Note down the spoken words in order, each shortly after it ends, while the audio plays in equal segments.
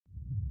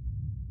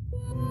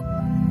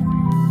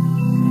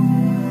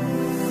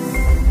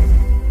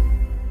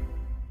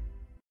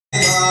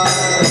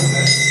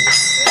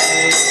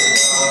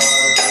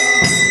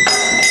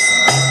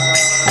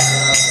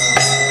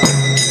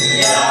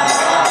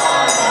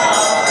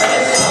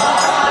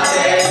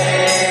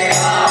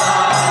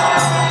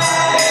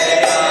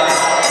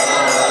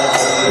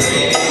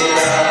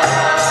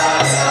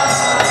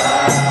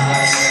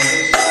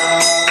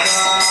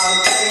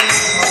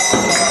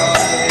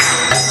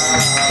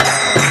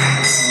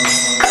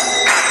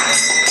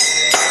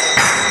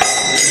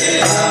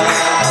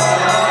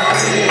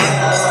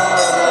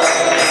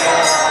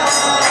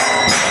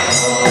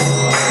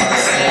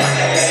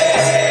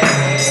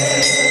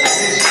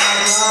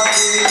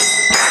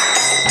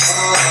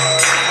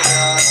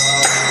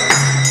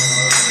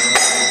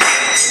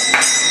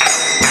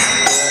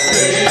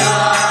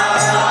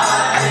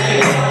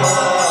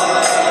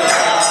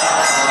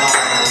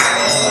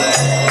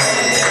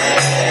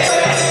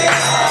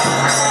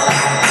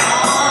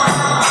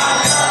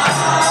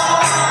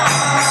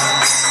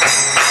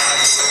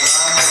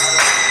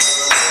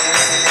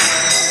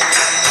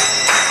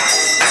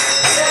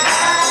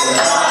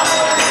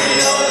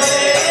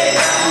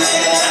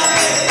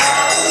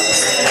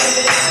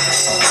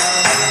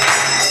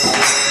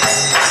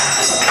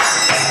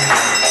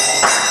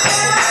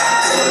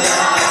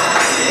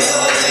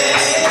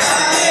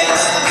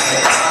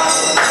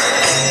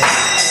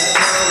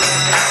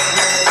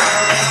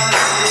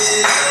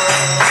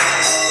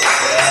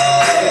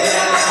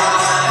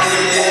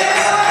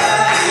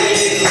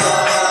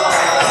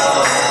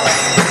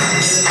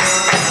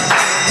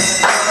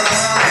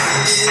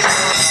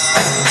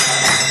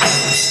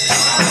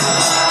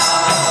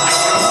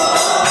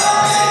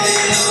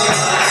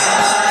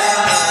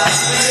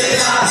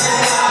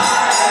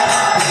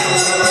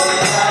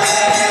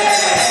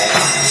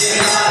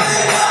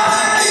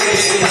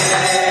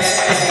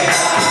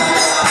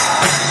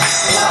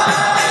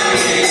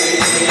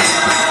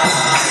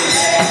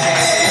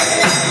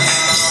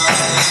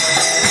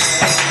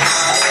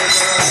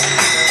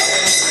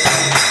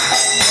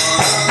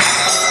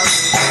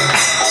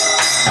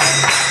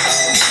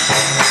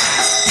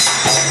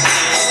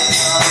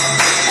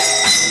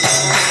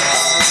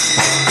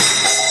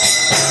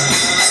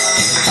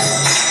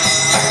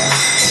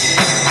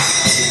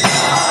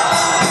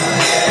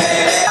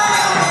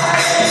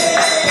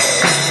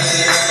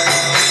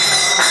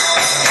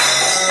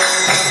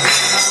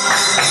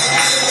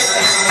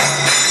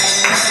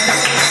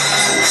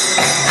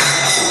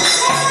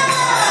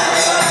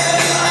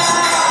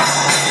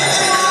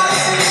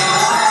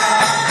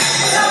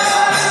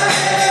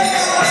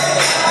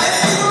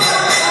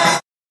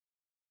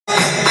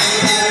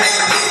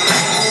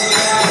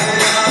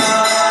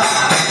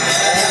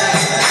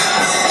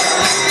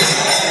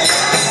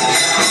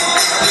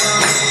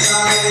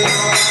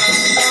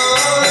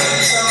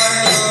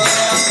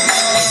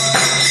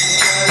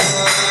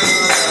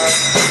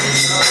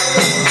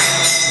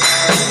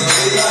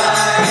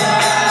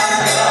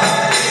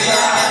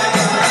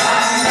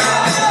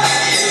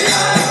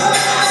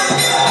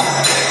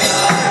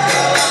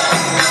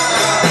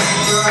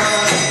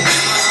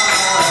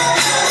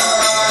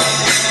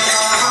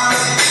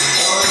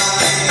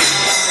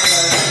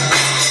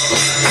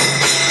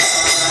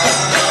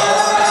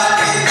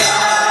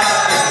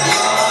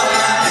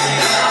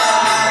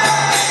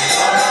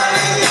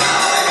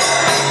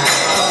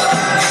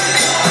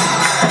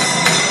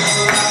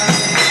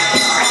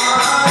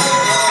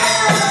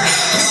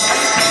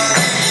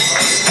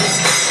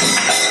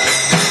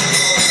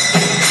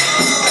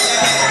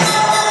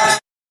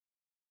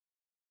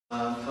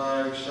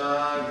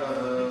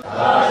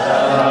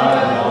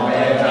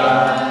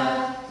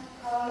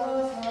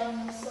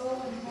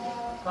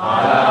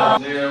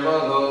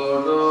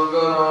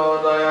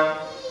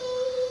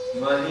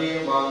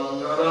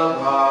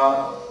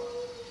Karabha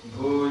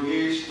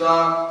Bhujishta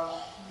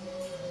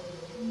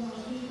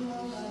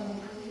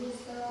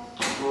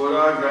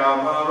Pura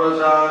Grama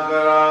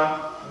Vrajakara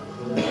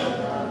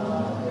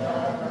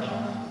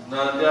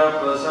Nadya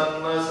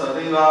Prasanna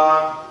Sarila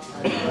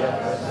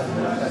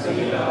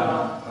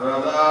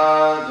Radha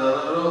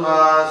Jalaruha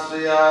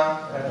Sriya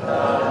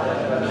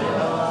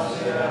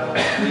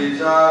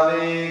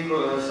Vijali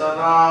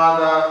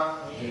Kulasanada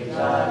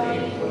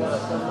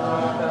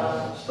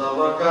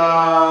Stavaka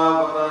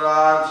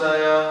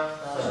Vanarachaya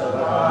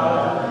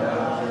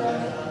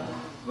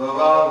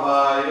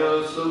Vavavayu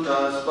Sukha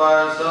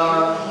Sparsa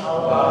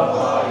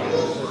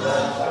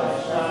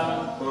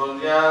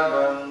Punya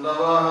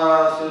Gandavaha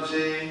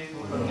Suchi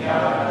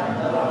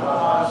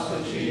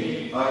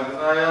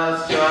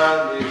Agnayasya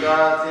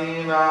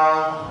Vijatina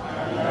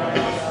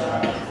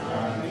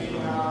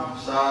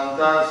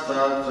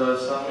Santastatra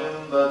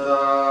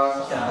Samindata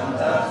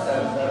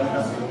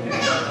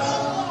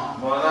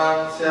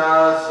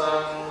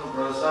Manansyasam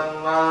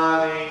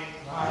Prasannani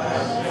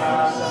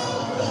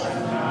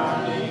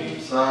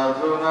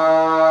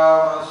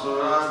Sadhunam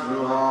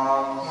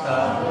Asuragruham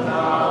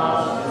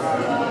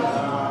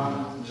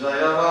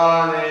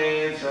Jayavani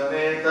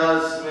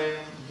Chanetasmin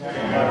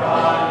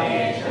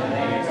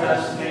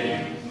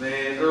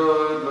Nedu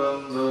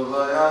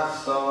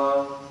Dunduvayasama.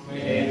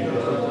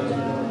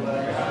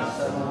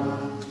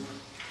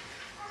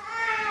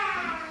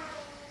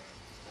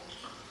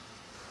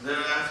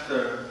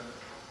 Thereafter,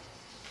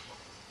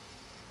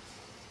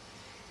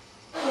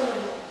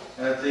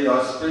 at the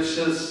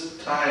auspicious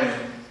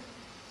time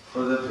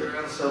for the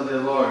appearance of the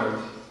Lord,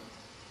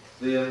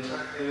 the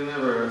entire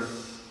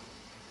universe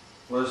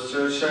was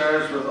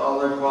surcharged with all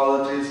the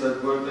qualities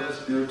of goodness,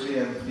 beauty,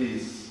 and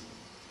peace.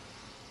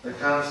 The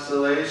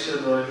constellation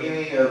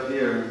Rohini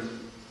appeared,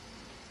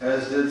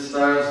 as did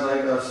stars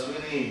like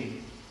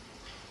Ashwini.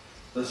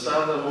 The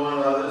sun, the moon,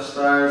 and other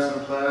stars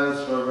and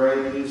planets were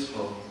very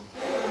peaceful.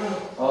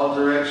 All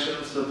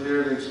directions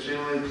appeared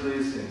extremely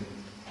pleasing,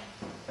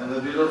 and the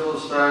beautiful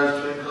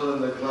stars twinkled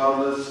in the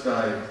cloudless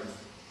sky.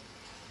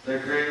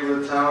 Decorated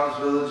with towns,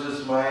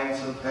 villages, mines,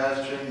 and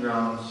pasturing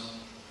grounds,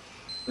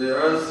 the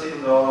earth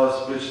seemed all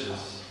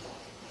auspicious.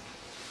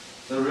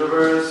 The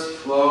rivers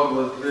flowed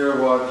with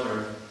clear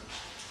water,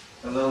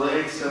 and the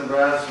lakes and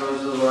brass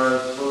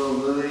reservoirs full of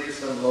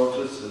lilies and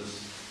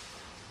lotuses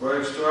were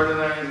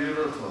extraordinarily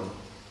beautiful.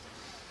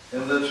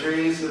 In the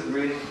trees and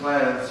green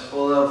plants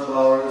full of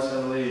flowers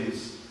and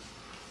leaves,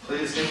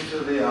 pleasing to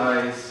the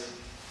eyes,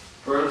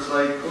 birds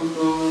like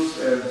cuckoos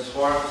and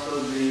swarms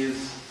of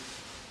bees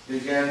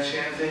began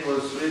chanting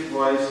with sweet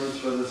voices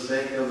for the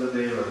sake of the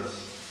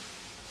devas.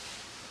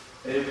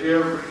 A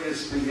pure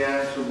breeze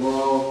began to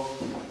blow,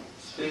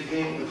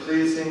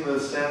 pleasing the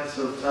sense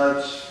of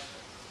touch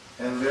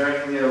and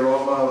bearing the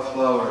aroma of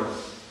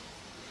flowers.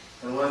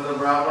 And when the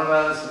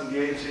brahmanas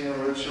engaging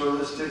in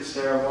ritualistic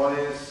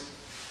ceremonies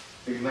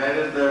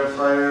ignited their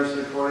fires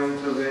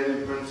according to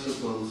Vedic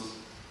principles,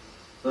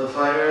 the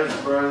fires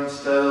burned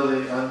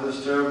steadily,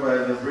 undisturbed by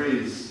the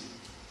breeze.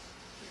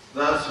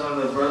 Thus, when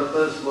the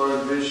birthless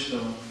Lord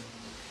Vishnu,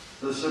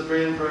 the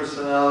Supreme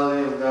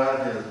Personality of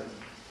Godhead,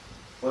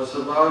 was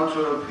about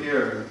to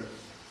appear,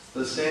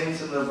 the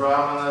saints and the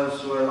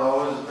brahmanas who had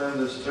always been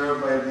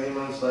disturbed by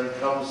demons like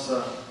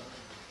Kamsa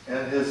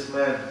and his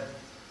men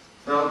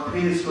felt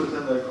peace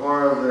within the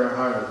core of their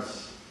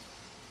hearts.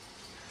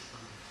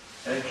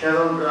 And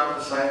kettle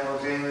drums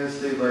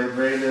simultaneously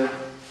vibrated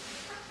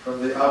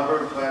from the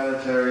upper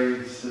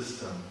planetary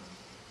system.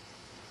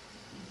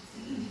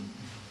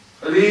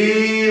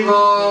 Haribo!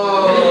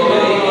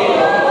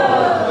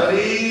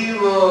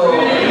 Haribo!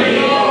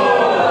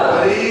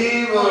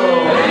 Haribo!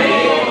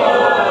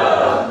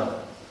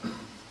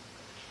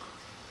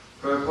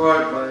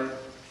 Purport by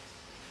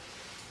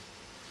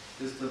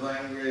His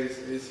Divine Grace,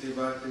 A.C.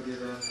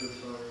 Bhaktivedanta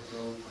Swami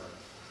Prabhupada.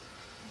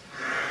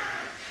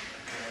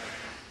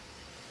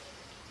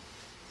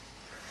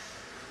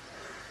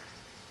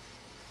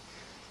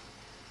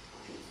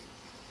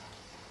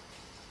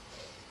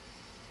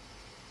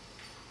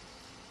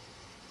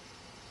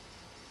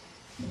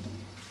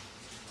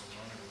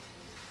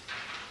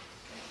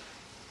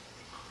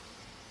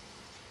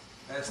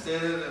 As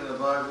stated in the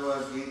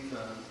Bhagavad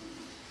Gita,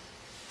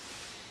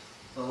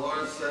 the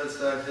Lord says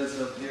that His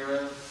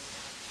appearance,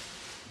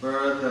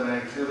 birth, and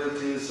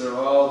activities are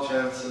all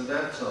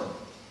transcendental,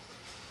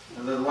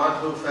 and that one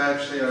who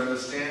factually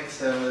understands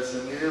them is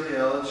immediately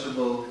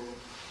eligible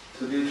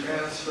to be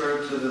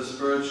transferred to the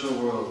spiritual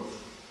world.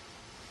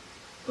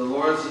 The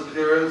Lord's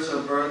appearance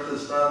or birth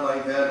is not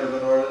like that of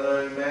an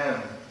ordinary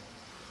man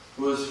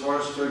who is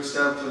forced to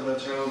accept a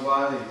material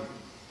body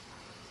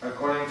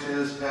according to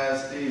his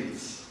past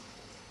deeds.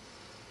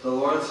 The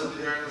Lord's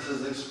appearance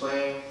is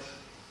explained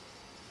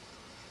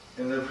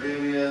in the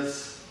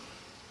previous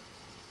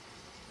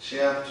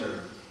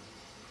chapter.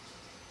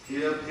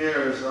 He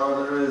appears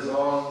out of His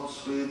own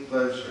sweet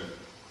pleasure.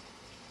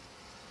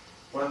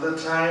 When the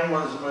time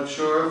was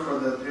mature for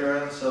the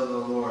appearance of the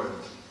Lord,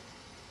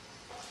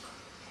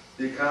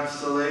 the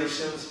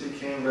constellations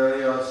became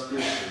very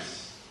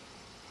auspicious.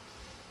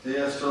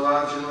 The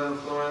astrological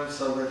influence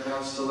of the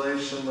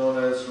constellation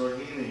known as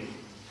Rohini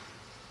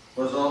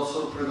was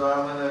also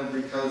predominant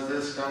because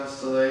this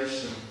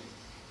constellation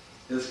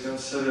is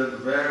considered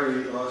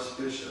very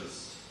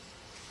auspicious.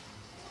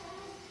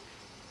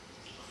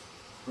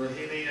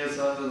 Rohini is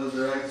under the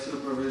direct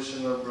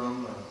supervision of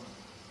Brahma,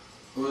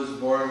 who is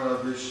born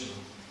of Vishnu,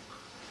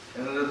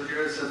 and it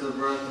appears at the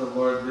birth of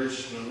Lord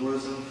Vishnu, who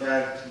is in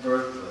fact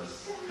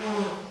birthless.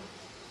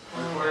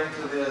 According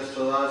to the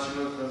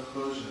astrological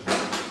conclusion,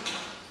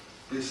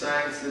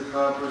 besides the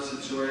proper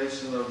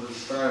situation of the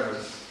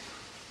stars,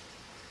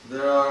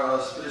 there are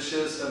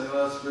auspicious and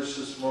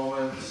inauspicious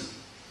moments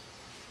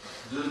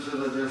due to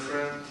the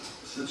different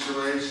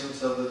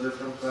situations of the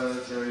different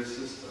planetary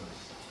systems.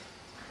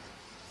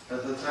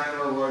 At the time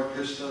of Lord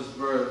Krishna's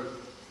birth,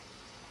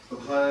 the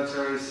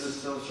planetary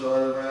systems were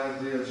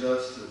automatically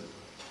adjusted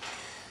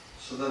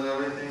so that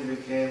everything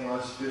became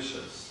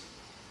auspicious.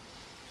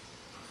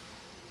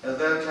 At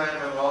that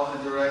time, in all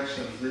the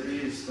directions, the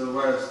east, the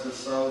west, the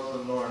south,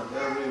 the north,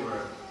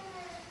 everywhere,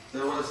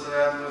 there was an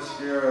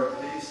atmosphere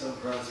of peace and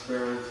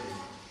prosperity.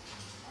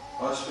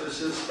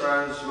 Auspicious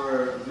stars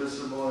were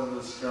visible in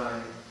the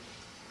sky,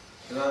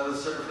 and on the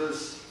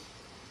surface,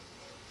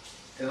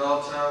 in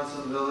all towns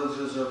and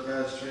villages or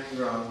pasturing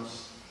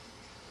grounds,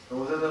 and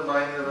within the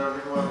mind of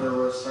everyone there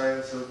were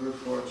signs of good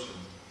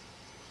fortune.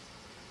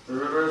 The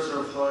rivers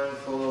were flowing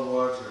full of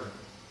water,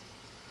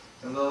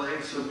 and the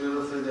lakes were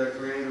beautifully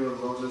decorated with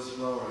lotus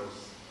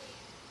flowers.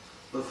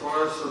 The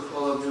forests were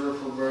full of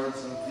beautiful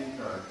birds and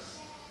peacocks.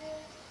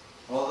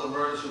 All the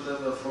birds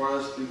within the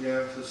forest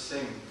began to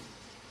sing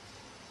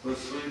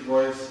with sweet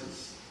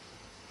voices,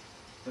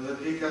 and the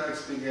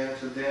peacocks began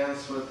to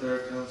dance with their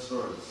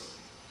consorts.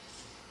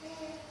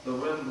 The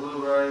wind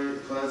blew very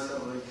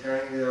pleasantly,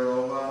 carrying the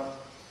aroma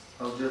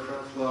of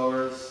different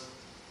flowers,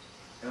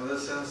 and the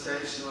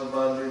sensation of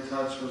bodily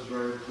touch was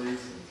very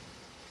pleasing.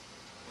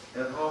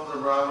 At home,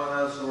 the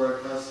Brahmanas, who were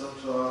accustomed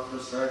to offer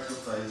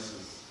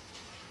sacrifices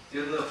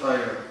in the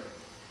fire,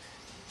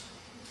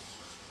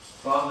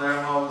 found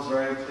their homes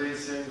very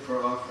pleasing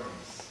for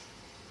offerings.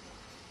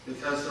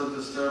 Because of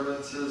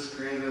disturbances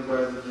created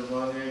by the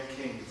demoniac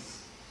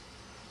kings,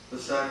 the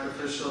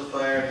sacrificial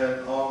fire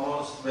had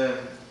almost been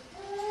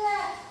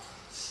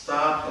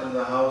stopped in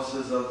the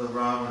houses of the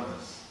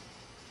Brahmanas.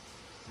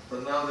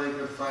 But now they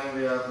could find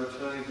the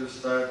opportunity to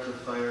start the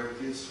fire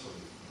peacefully.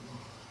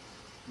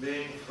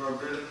 Being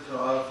forbidden to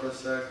offer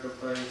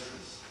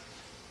sacrifices,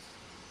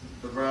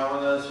 the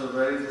Brahmanas were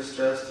very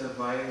distressed in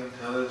mind,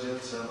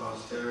 intelligence, and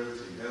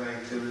austerity and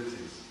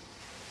activities.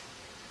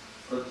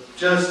 But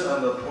just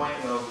on the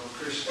point of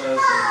Krishna's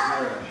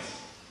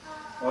appearance,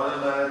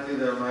 automatically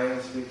their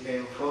minds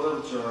became full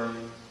of joy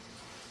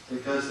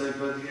because they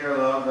could hear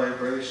loud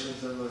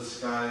vibrations in the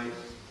sky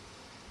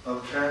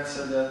of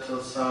transcendental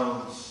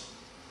sounds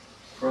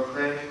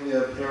proclaiming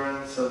the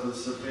appearance of the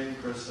Supreme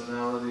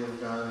Personality of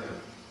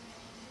Godhead.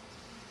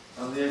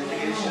 On the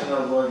occasion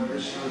of Lord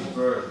Krishna's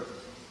birth,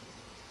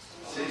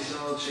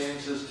 seasonal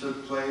changes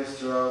took place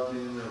throughout the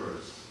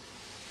universe.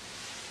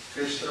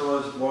 Krishna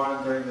was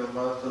born during the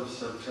month of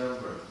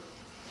September.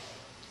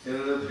 It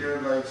had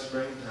appeared like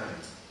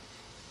springtime.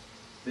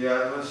 The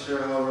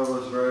atmosphere, however,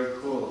 was very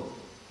cool,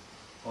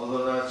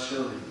 although not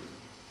chilly,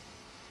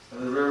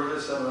 and the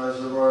rivers and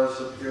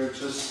reservoirs appeared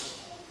just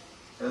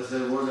as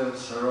they would in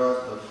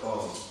Sarat, the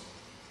fall.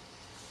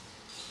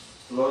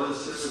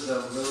 Lotuses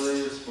and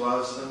lilies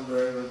blossomed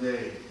during the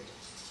day,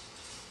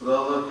 but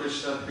although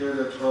Krishna appeared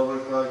at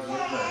 12 o'clock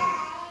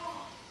midnight,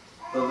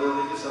 the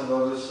lilies and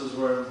lotuses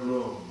were in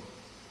bloom,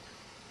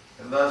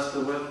 and thus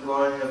the wind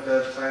blowing at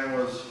that time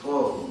was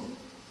full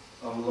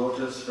of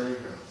lotus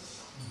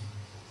fragrance.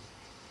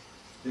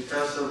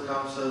 Because of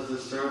Kamsa's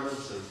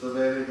disturbances, the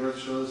Vedic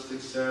ritualistic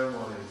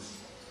ceremonies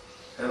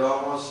had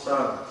almost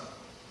stopped.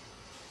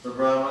 The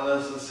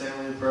Brahmanas and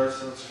saintly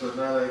persons could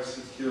not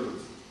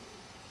execute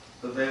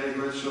the Vedic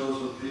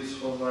rituals with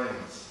peaceful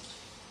minds.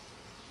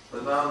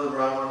 But now the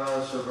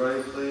Brahmanas were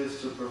very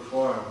pleased to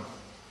perform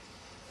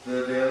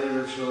their daily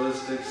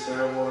ritualistic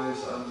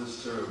ceremonies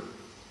undisturbed.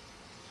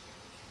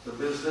 The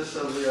business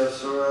of the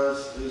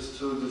Asuras is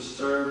to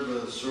disturb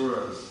the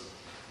Asuras,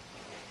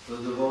 the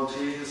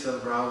devotees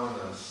and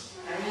Brahmanas.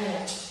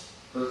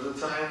 But at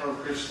the time of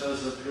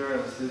Krishna's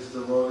appearance, these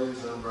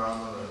devotees and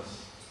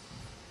Brahmanas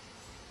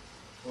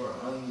were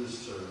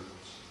undisturbed.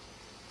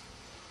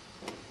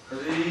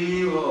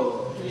 Hari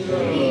Bo.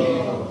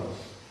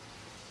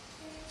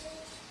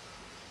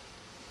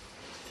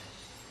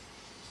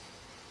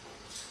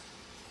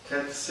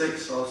 Cat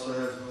 6 also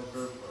has no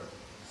purport.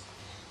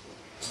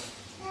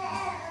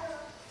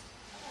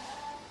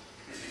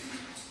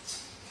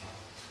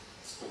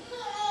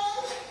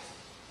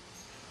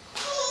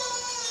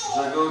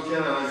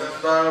 Jagokena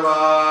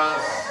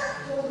Gandharvas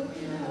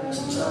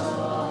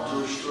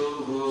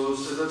Tushtuhu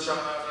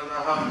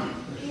Siddhachananaham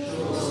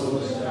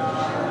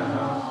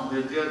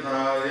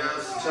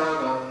Vidyadharyas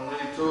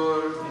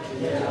Chananritur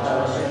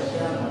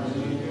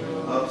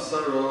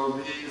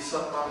Apsarobi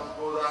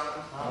Samampuran.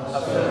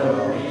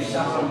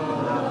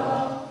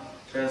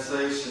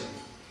 Translation.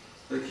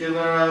 The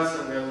Kinnaras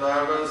and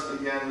Gandharvas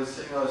began to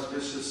sing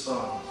auspicious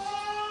songs.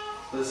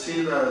 The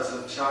Siddhas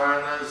and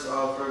Charanas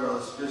offered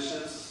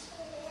auspicious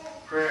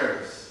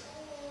prayers,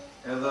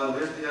 and the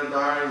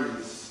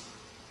Vidyadharis,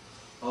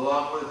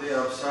 along with the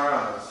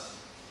Apsaras,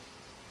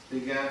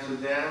 began to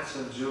dance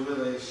in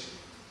jubilation.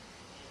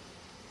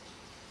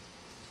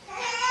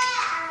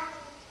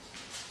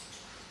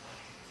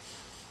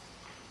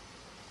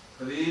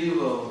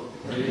 Haribo.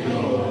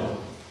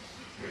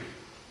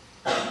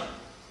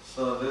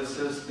 So this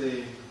is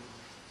the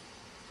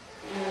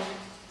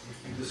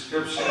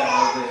description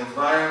of the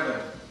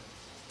environment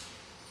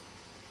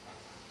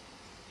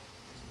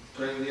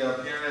during the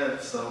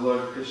appearance of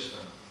Lord Krishna.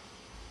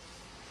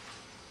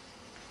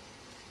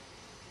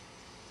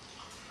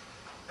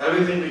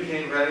 Everything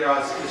became very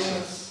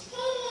auspicious.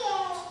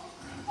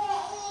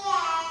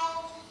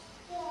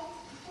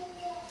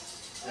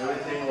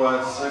 Everything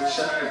was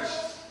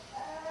surcharged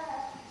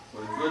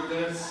with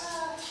goodness,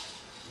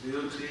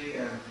 beauty,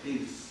 and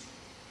peace.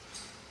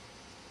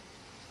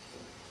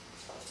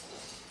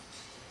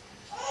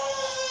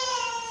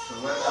 So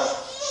when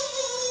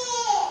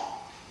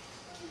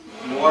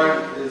the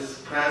Lord is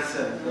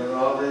present, then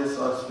all these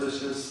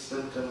auspicious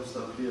symptoms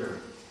appear.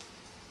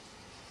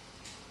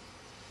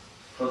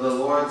 For the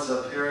Lord's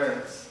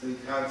appearance, the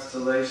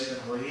constellation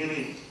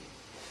Mohini,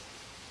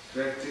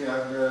 directly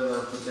under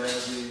the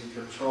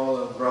control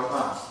of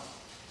Brahma,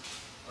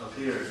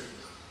 appeared.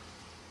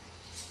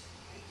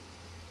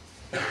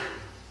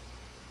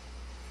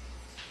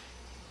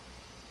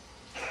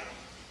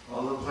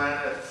 All the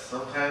planets,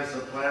 sometimes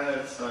the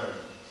planets are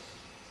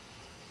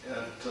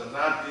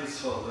not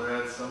peaceful,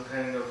 they're at some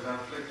kind of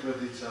conflict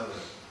with each other.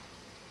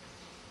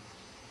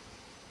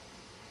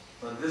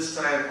 But this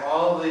time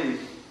all the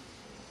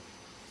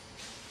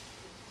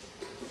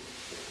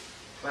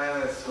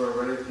planets were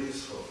very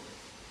peaceful.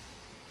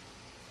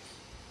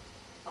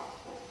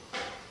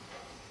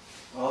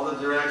 All the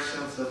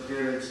directions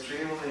appeared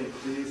extremely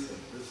pleasing.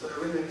 So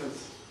everything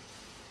is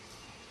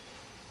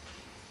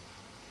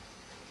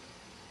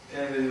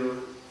kind of,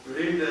 you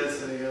read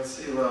this and you can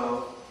see,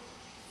 well,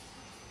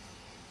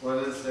 what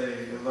is a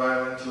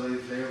environmentally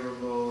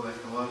favorable,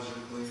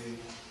 ecologically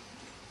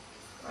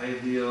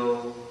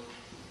ideal,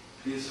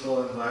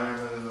 peaceful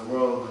environment in the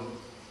world, and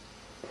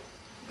it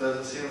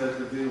doesn't seem there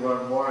could be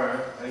one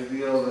more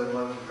ideal than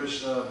when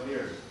Krishna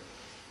appeared.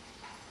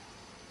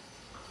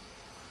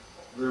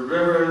 The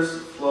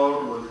rivers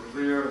flowed with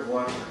clear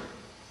water.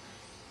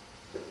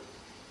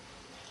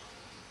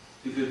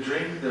 You could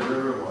drink the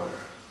river water.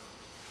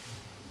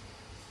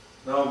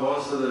 Now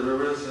most of the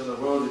rivers in the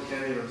world you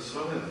can't even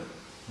swim in it.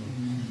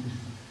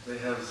 They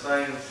have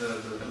signs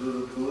that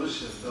due to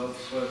pollution, don't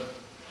swim.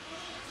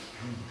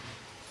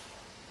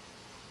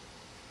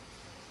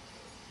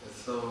 And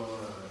so,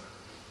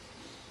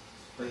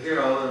 but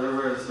here all the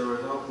rivers, there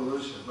was no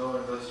pollution, no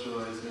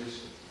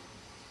industrialization.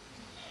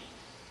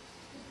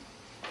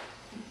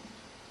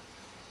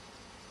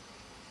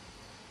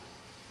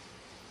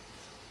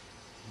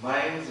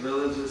 Mines,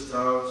 villages,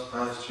 towns,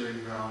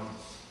 pasturing grounds.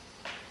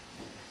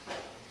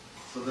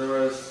 So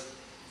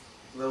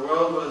the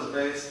world was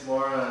based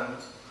more on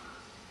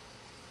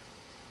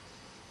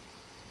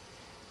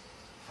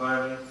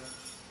farming,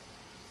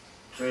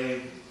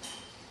 trade,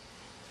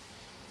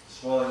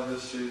 small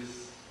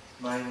industries,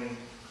 mining.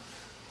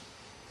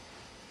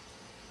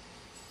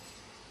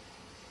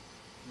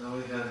 Now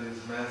we have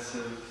these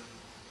massive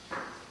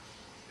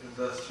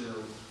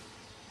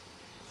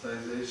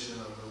industrialization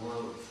of the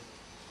world.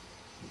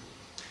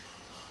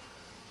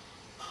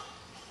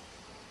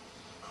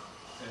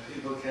 And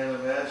people can't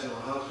imagine,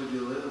 well, how could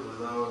you live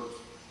without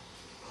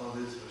all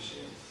these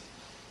machines?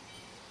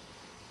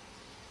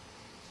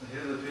 So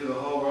here the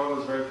whole world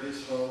was very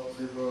peaceful.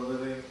 People were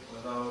living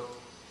without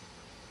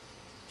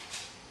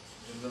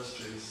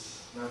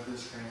industries, not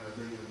this kind of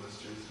big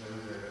industries.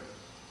 Maybe they're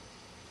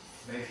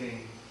making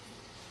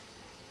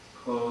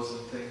clothes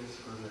and things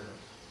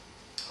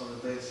for all the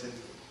basic,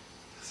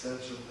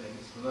 essential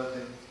things, but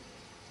nothing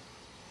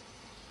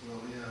what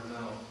we have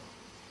now.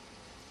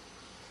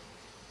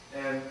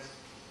 And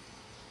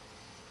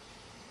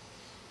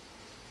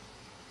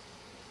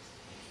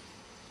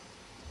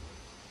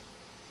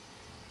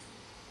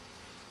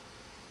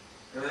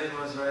everything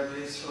was very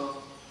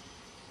peaceful,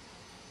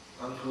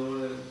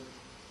 unpolluted.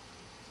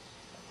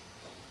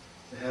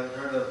 They hadn't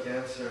heard of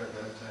cancer at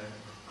that time.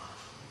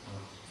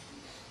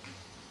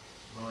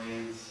 No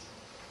AIDS.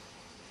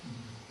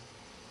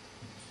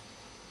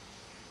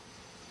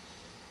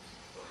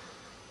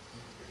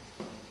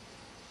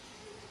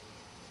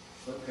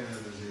 Some kind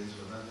of disease,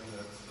 but nothing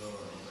that's still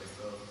like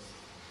those.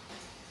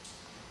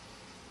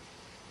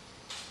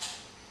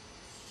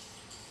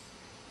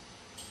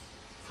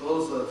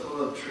 Full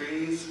of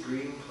trees,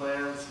 green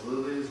plants,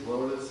 lilies,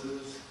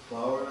 lotuses,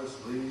 flowers,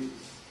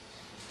 leaves,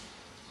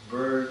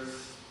 birds,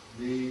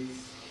 bees.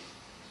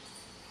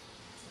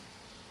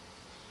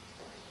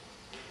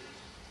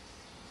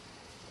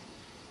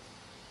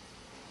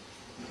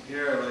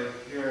 Here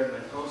in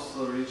the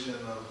coastal region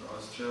of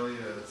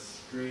Australia,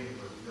 it's green,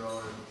 but you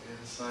go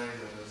inside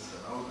and it's an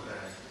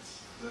outback. It's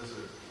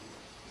desert.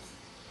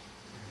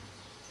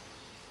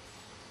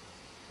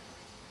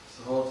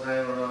 The whole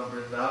time around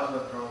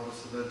Vrindavan, Prabhupada,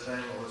 so that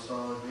time it was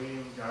all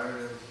green,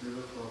 gardens,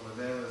 beautiful, but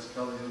then as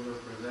Kali Yuga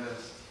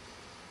progressed,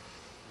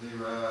 the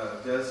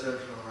desert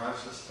from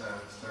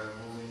Rajasthan started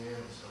moving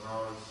in, so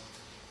now it's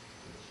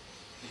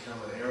become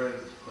an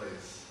arid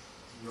place.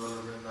 You go to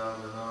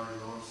Vrindavan now, you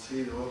won't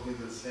see, it won't be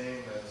the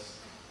same as,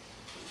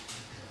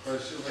 of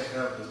course you may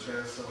have the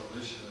transcendental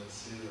vision and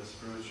see the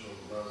spiritual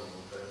level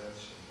of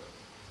dimension, but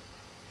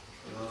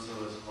for those of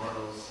us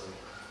mortals that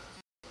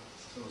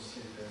still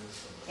see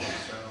things in the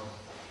external,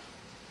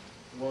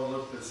 it won't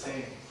look the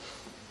same.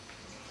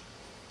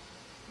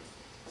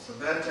 So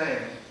that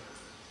time,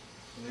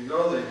 when you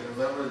go there, you can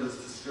remember this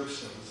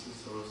description. This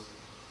is those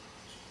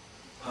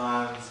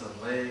ponds and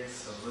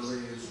lakes and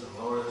lilies and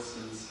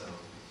lorises and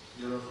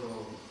beautiful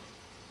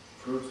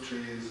fruit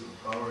trees and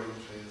flowering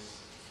trees.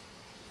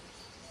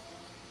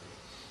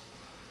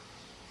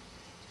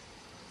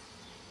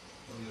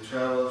 When you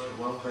traveled from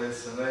one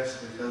place to the next,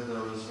 because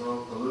there was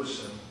no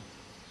pollution,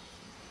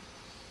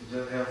 you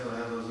didn't have to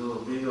have those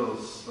little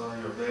beetles smell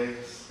your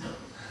bags.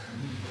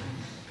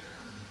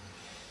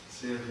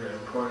 See if you're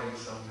importing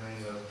some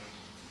kind of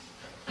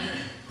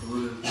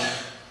polluted thing.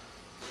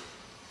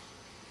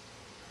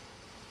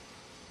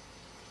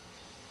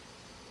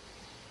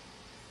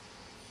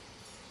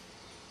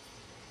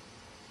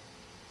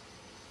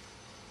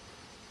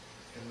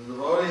 And the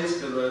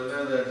devotees could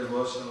render their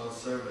devotional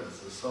service.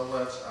 There's so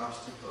much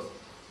obstacle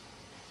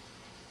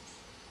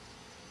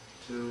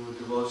to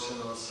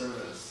devotional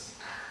service.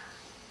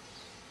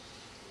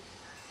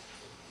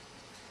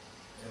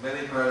 In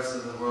many parts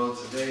of the world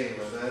today,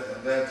 but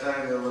at that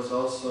time there was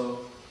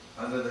also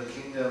under the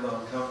kingdom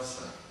of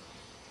Kamsa.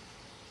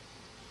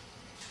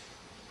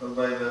 But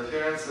by the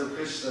appearance of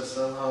Krishna,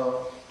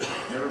 somehow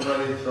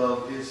everybody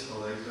felt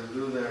peaceful. They could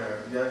do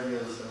their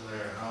yajnas in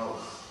their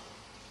house.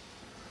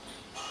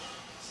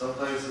 Some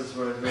places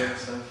were doing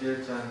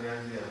Sankirtan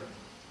yajna,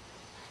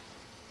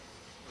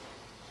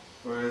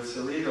 where it's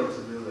illegal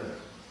to do that,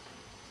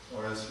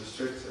 or it's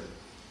restricted.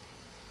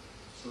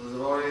 So the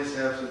devotees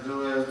have to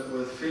do it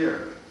with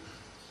fear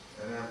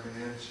and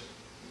apprehension.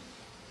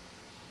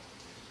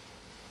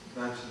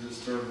 Not to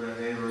disturb their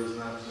neighbors,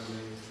 not to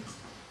be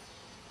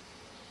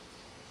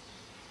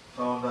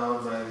found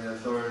out by the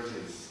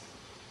authorities.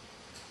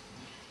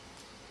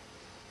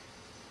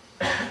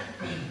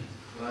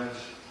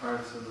 Large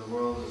parts of the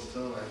world is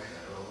still like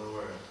that,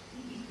 although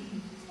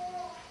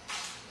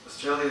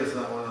Australia is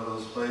not one of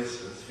those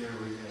places. Here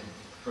we can,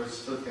 of course,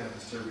 still can't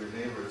disturb your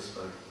neighbors,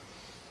 but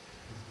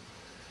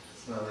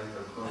it's not like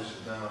they'll close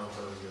you down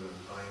until you get a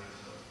fine.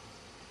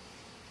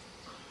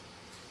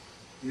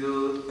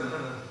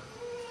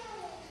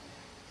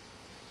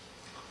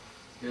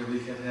 Here we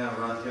can have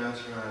Rath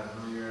Yatra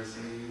on New Year's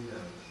Eve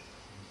and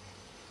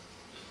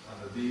on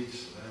the beach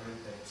and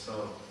everything. So,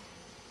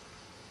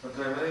 but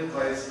there are many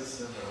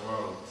places in the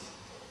world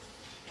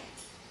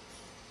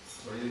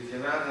where you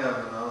cannot have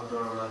an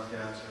outdoor Rath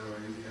Yatra,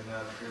 where you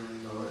cannot freely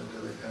go into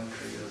the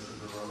country as a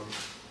devotee.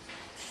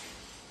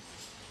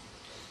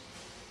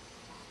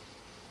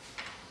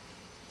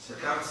 So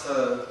Kamsa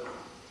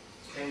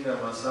kingdom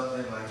was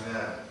something like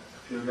that.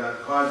 If you got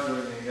caught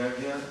doing a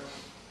yajna,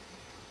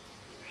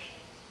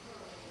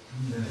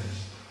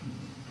 finished.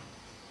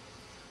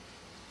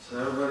 So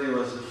everybody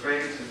was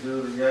afraid to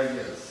do the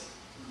yajnas.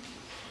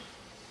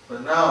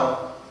 But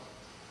now,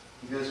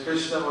 because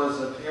Krishna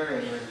was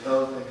appearing, they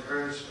felt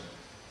encouragement.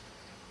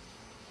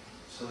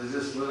 So they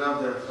just lit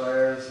up their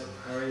fires and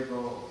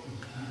Haribol.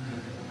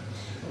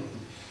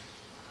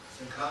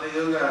 In Kali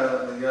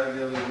Yuga, the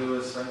yajna we do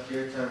is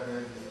Sankirtan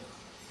yajna.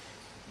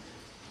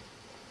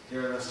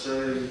 Here in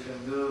Australia, you can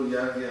do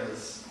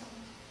yajnas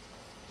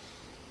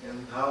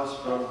in house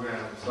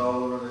programs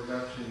all over the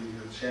country. You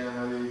can chant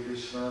Hare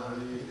Krishna,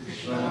 Hare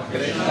Krishna,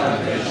 Krishna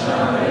Krishna,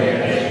 Hare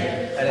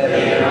Hare,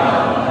 Hare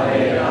Rama,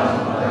 Hare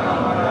Rama,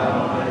 Rama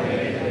Rama,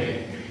 Hare Hare.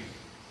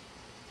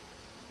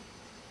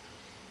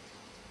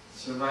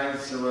 This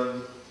reminds me when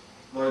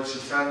Lord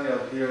Chaitanya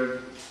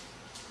appeared,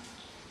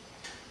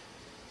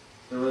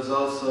 there was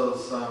also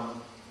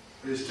some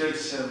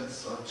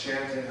restrictions on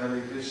chanting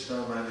Hare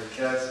Krishna by the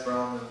caste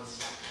Brahmins.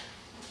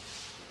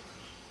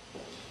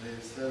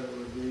 They said it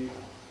would be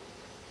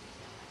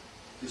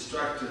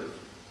destructive.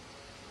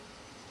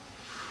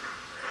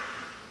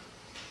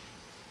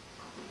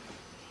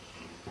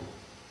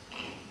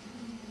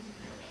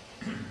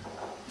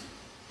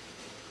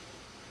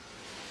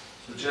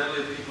 So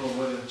generally people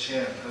wouldn't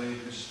chant Hare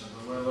Krishna,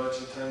 but when Lord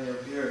Chaitanya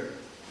appeared,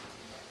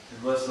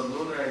 it was the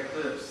lunar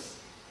eclipse.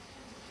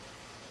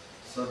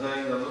 So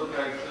during the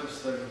lunar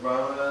eclipse, the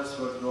Brahmanas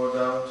would go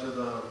down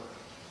to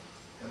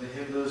and the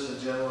Hindus in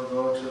general would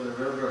go to the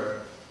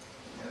river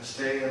and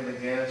stay in the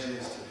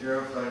Ganges to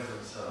purify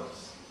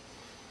themselves.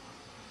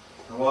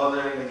 And while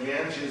they're in the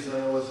Ganges,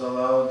 then it was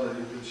allowed that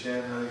you could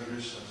chant Hare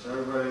Krishna. So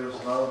everybody was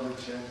loudly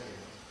chanting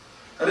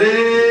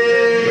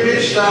Hare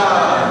Krishna,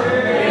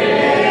 Hare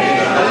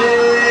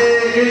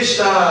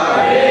Krishna,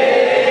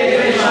 Hare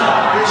Krishna,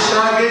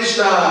 Krishna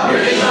Krishna,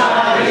 Krishna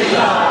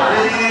Krishna,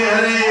 Hare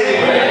Hare.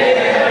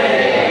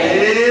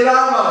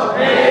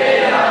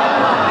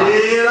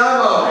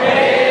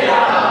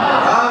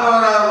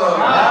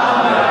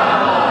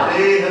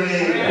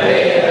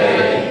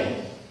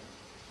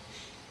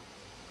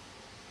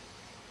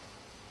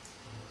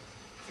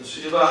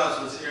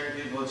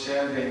 hearing people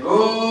chanting,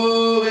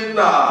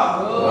 Govinda!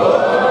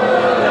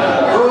 Govinda!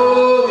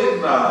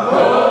 Govinda!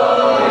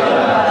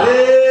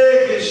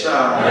 Hare Krishna!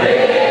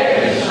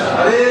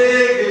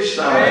 Hare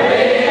Krishna!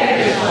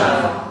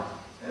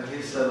 And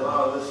he said,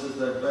 wow, this is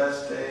the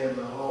best day in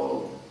the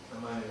whole,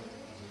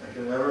 I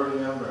can ever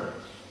remember.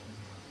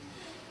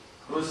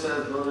 Who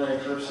says lunar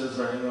eclipses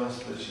are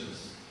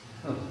inauspicious?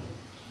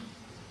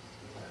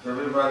 If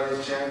everybody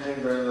is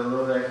chanting during the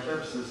lunar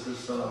eclipses,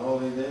 it's a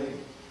holy day.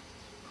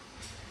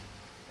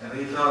 And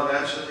he felt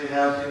naturally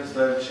happy and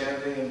started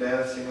chanting and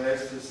dancing in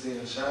ecstasy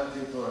in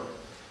Shantipur.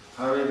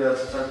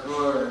 Haridas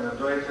Thakur and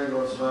Advaita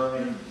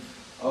Goswami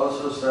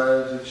also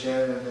started to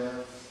chant and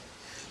dance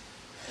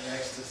in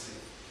ecstasy.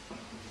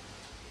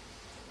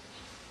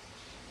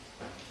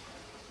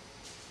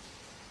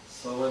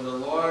 So when the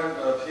Lord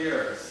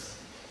appears,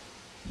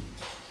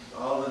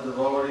 all the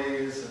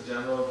devotees, the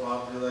general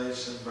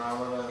population,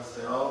 brahmanas,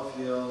 they all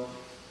feel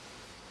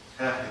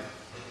happy.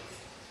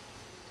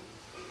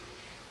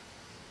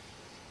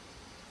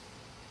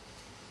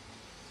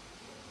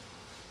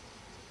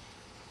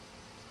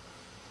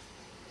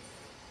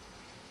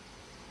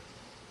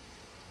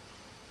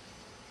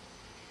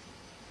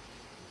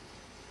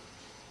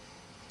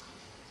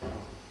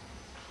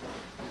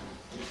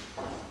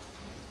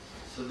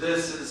 So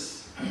this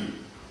is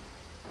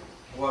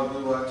what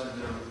we want to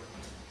do.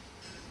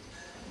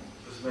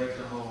 Make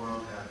the whole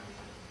world happy.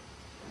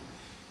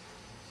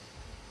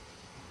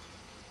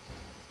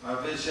 Our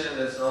vision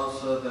is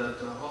also that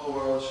the whole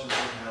world should be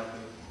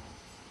happy.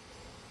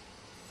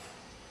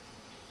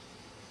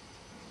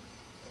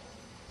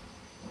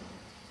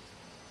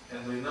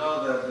 And we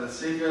know that the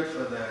secret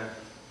for that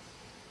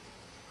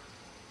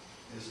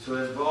is to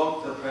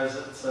invoke the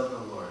presence of the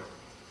Lord.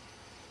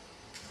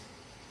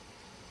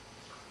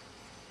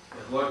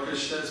 If Lord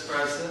Krishna is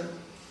present,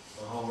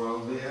 the whole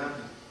world will be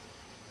happy.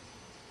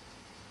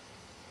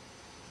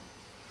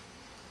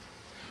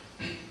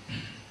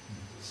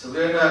 So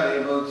we're not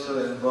able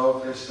to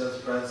invoke Krishna's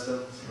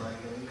presence like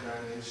an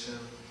incarnation,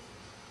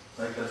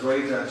 like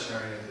Advaita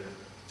Acharya did.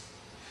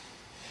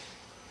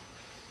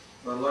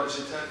 But Lord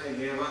Chaitanya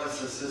gave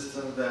us a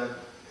system that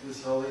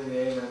His holy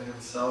name and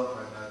Himself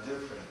are not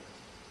different.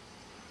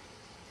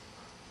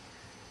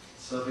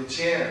 So if we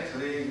chant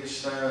Hare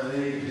Krishna,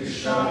 Hare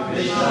Krishna,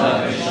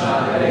 Krishna Krishna,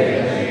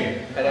 Hare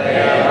Hare,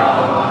 Hare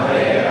Rama,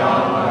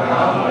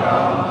 Rama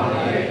Rama,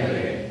 Hare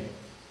Hare,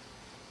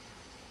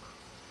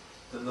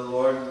 then the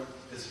Lord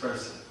is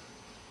present.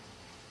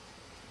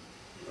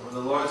 And when the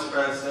Lord is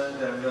present,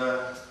 then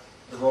the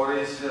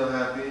devotees feel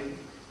happy,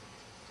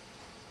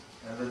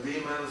 and the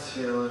demons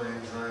feel an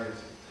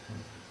anxiety.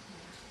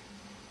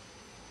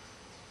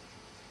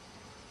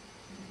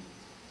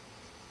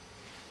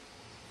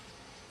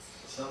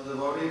 Some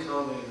devotee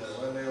told me that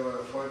when they were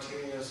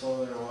 14 years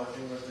old, they were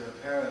walking with their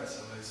parents,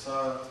 and they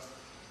saw,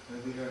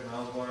 maybe here in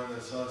Melbourne,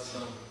 they saw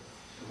some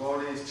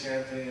devotees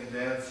chanting and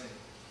dancing,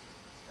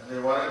 and they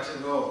wanted to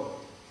go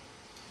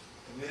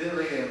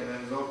immediately and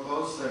then go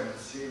closer and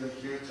see the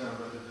kirtan,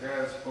 but the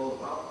parents pulled,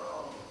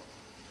 oh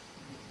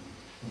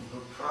no,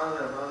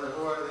 father, mother,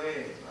 who are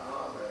they?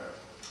 Oh, they're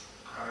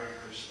Hare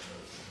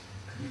Krishnas.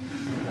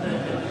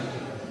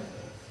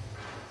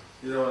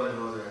 You don't want to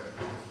go there.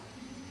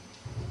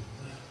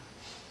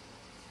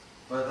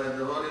 But the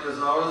devotee was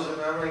always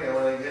remembering it.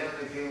 When again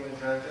they came in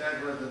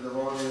contact with the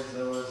devotees,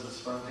 there was a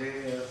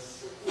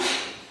spontaneous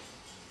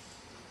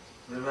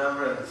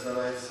remembrance that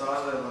I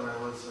saw them when I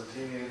was a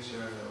teenager,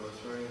 and it was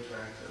very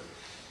attractive.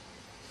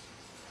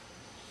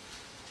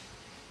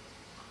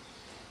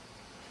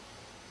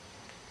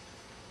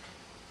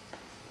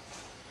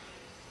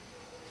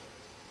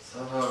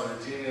 Somehow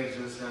the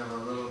teenagers have a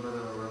little bit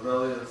of a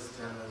rebellious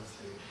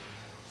tendency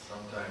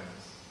sometimes.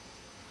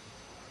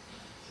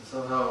 So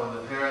somehow when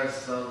the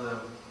parents tell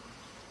them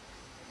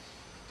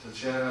to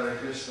chant Hare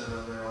Krishna,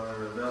 then they want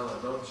to rebel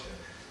and don't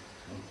chant.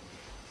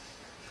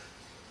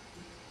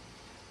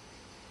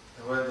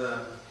 And when the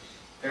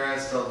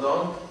parents tell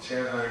don't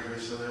chant Hare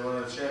Krishna, they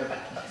want to chant.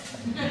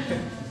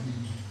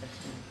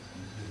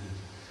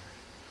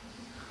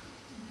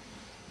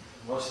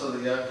 Most of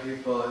the young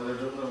people in the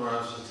Drumna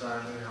Maharaj's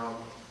time,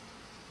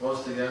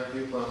 most of the young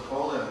people in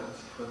Poland,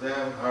 for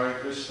them Hare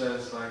Krishna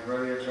is like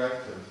very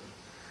attractive.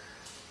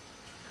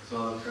 Because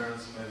all the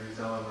parents maybe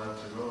tell them not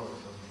to go or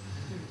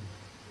something.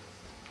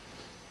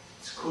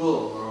 It's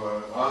cool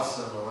or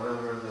awesome or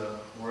whatever the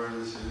word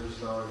is used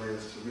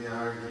nowadays to be a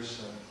Hare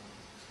Krishna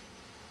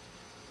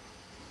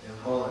in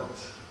Poland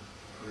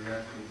for the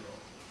young people.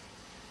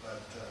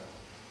 But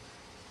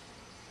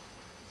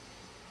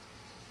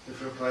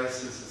different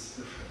places it's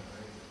different,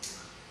 right?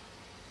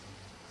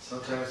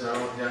 Sometimes our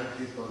own young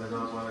people, they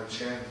don't want to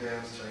chant,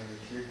 dance during the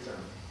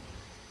kirtan.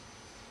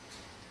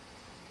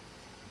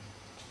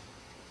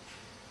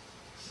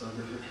 So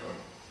difficult.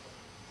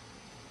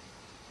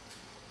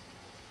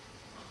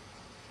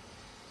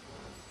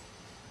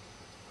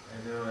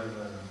 I know in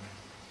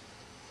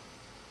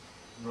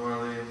New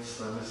Orleans,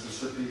 the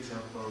Mississippi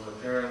temple, the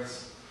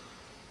parents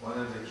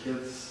wanted the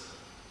kids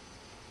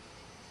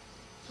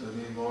to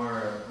be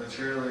more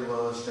materially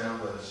well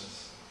established.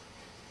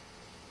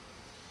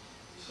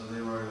 So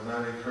they were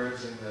not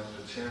encouraging them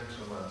to chant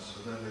too much.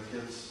 So then the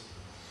kids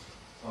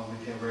all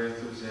became very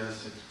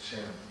enthusiastic to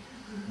chant.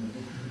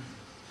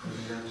 Because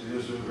you have to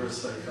use reverse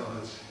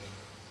psychology.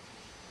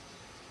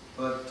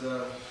 But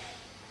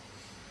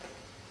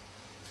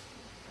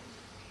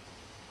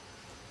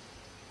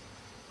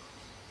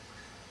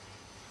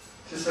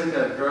just like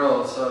that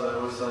girl saw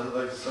that was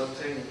like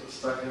something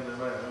stuck in their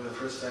mind. I mean, the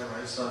first time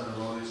I saw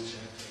devotees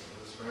chanting,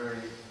 it was very,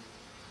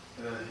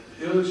 a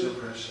huge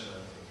impression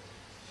on me.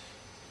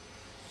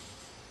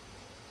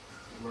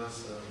 It was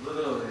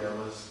literally, I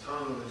was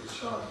totally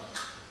shocked.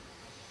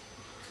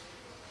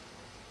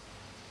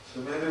 So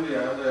maybe we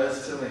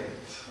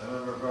underestimate, I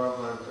remember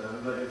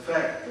Prabhupada, the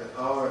effect, the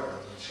power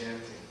of the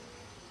chanting.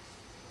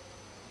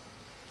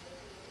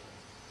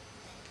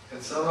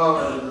 And somehow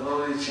as a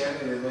devotee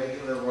chanting, they're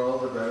making the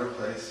world a better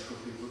place for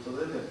people to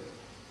live in.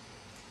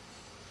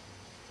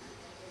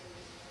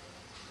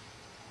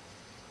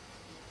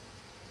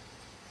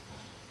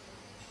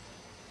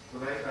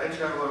 When I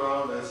travel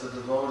around as a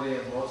devotee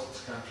in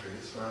most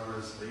countries, wherever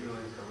it's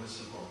legally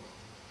permissible.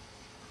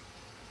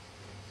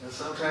 And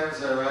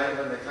sometimes I arrive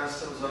in the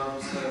customs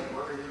office and say,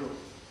 "What are you?"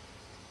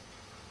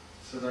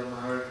 I said, "I'm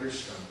Hare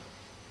Krishna."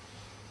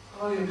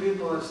 "Oh, you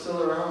people are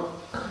still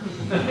around."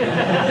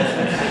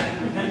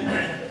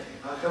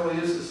 "How come we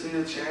used to see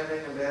you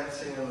chanting and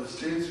dancing in the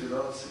streets? We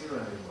don't see you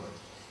anymore.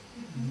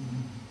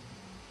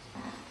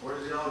 Where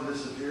did you all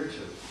disappear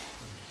to?"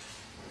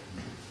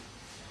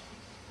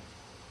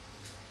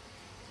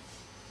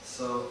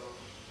 So,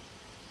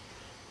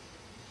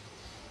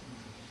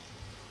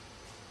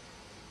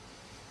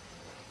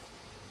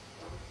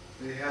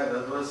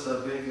 that was a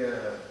big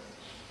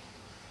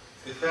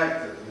effect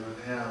that we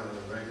would have in a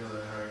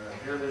regular Harinam.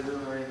 Here they do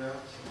Harinam.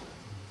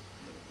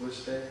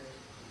 Which day?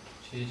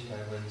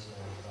 Tuesday, Wednesday,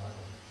 and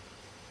Friday.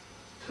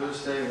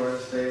 Tuesday,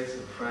 Wednesdays,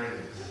 and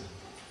Fridays.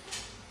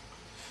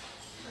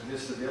 I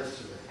missed it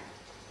yesterday.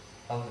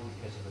 Only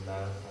because of the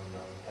marathon, no,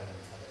 we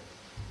haven't had it.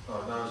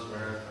 Oh, that was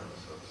marathon,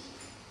 so it's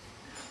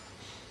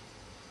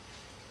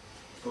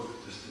book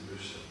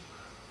distribution.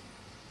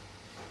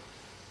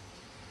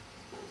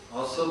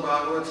 Also,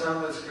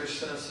 Bhāgavatam is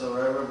Krishna, so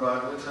wherever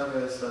Bhāgavatam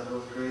is, that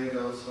will create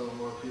also a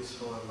more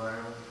peaceful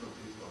environment for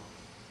people.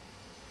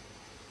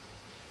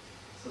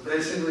 So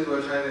basically what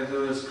we're trying to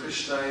do is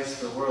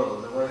Krishnaize the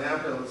world. And what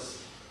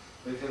happens,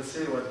 we can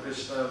see when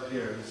Krishna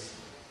appears,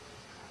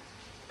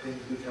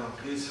 things become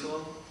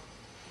peaceful,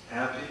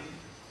 happy,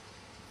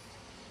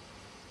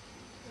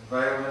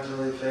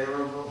 environmentally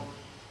favorable.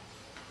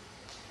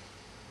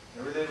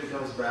 Everything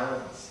becomes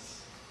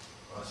balanced,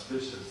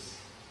 auspicious.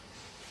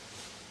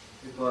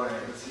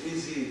 It's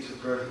easy to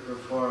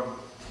perform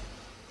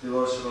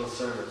devotional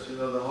service. You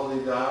know, the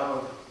holy Dham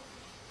of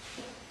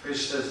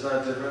Krishna is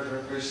not different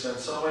from Krishna. And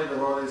so many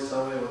devotees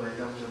tell me when they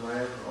come to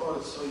Mayapur, "Oh,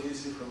 it's so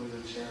easy for me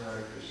to chant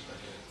Hare Krishna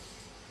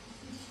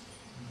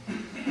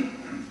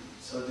here."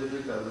 So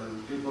difficult.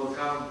 And people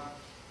come,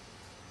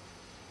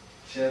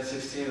 chant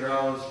 16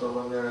 rounds, but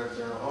when they're at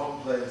their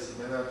home place, it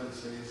may not be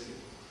so easy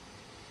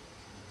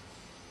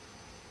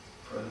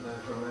for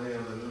many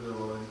of the new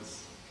devotees.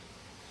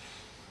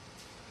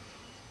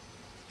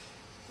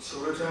 So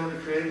we're trying to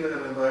create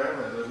an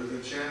environment where we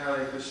can chant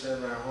Hare Krishna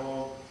in our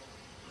home,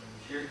 and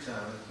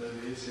Kirtan, it's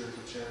maybe easier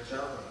to chant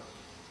Japa.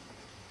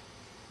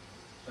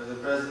 By the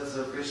presence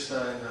of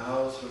Krishna in the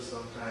house for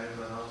some time,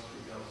 the house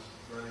becomes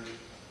very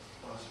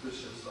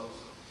auspicious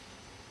also.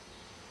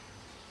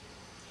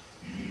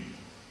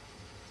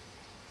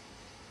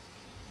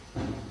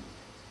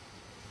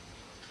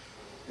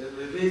 It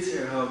repeats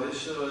here how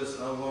Vishnu is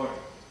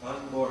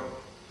unborn,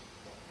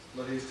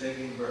 but he's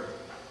taking birth,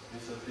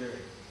 he's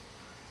appearing.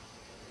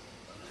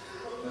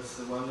 That's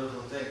the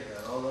wonderful thing,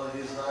 that although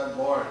he's not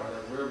born,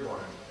 that we're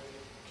born,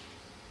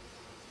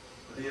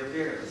 but he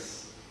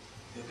appears.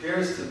 He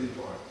appears to be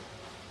born.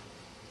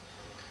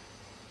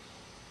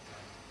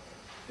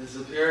 His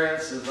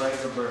appearance is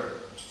like a bird.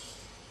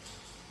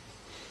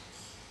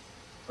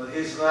 But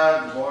he's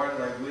not born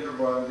like we are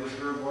born, because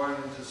we're born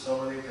into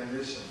so many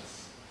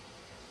conditions.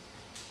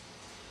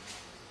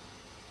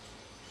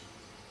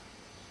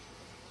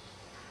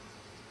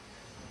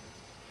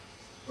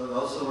 But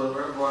also when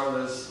we're born,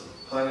 there's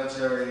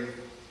planetary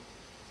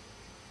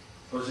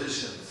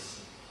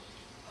positions.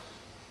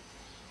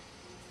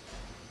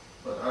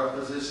 But our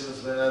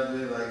positions may not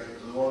be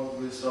won't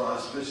be so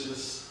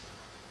auspicious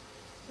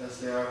as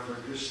they are for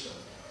Krishna.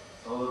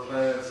 All the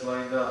planets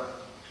lined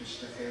up.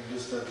 Krishna came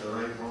just at the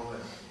right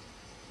moment.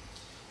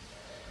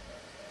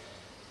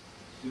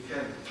 You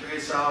can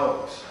trace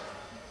out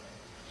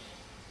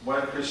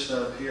when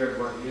Krishna appeared,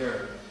 what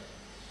year,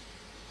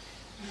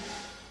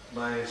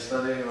 by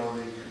studying all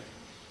the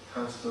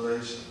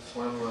constellations.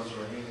 When was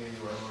Rohini,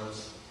 when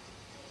was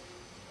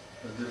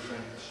the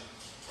different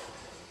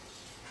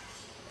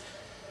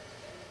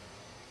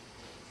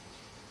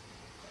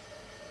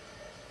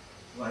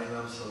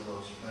lineups of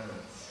those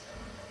planets.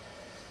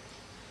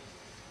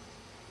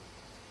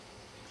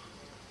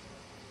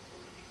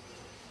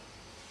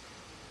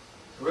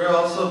 We're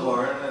also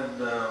born,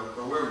 and of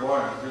or we're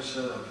born,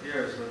 Krishna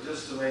appears, but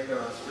just to make an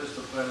auspicious,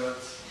 the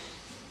planets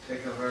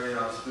take a very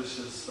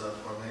auspicious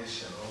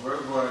formation. When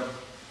we're born,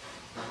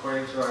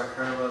 according to our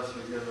karmas,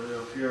 we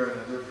appear in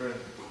a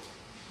different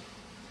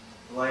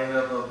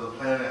lineup of the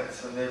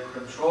planets, and they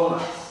control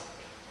us.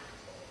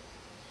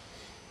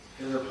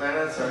 If the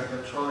planets are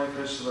controlling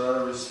Krishna, but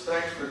out of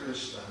respect for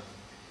Krishna,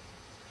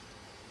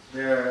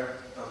 they're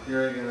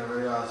appearing in a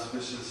very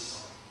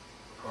auspicious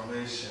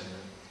formation.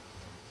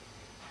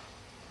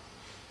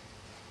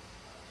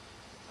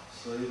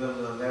 So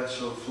even the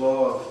natural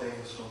flow of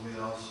things will be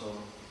also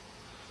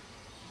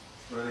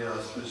very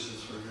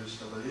auspicious for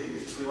Krishna. But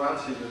if he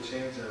wants, he could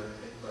change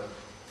everything. But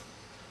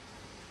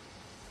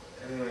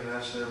anyway,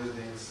 naturally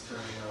everything's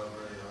turning out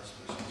very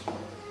auspicious for him.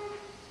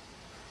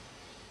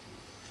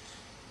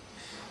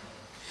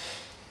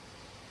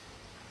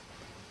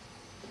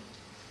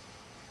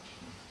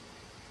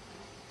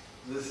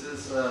 This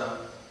is,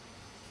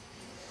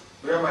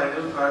 we are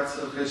minute parts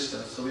of Krishna,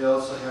 so we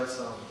also have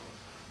some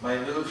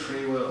minute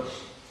free will.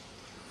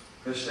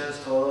 Krishna has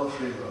total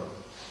free will.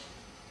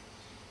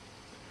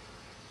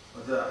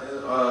 But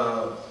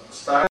the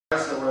stars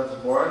that one's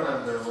born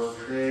under will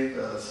create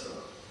a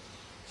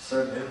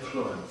certain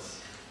influence.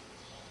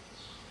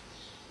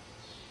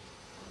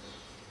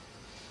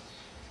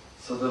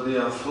 So there'll be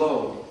a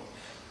flow.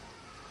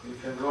 You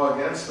can go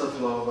against the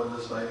flow, but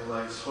it's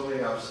like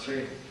swimming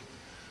upstream.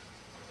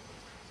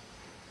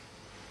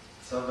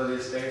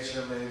 Somebody's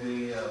nature may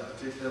be a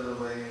particular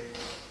way.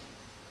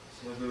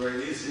 It would be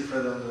very easy for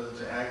them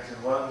to act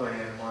in one way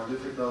and more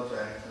difficult to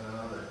act in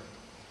another.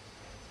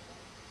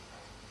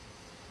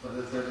 But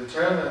if they're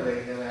determined,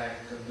 they can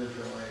act in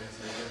different ways.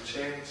 They can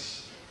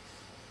change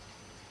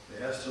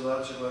the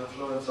astrological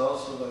influence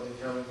also by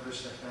becoming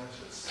Krishna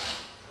conscious.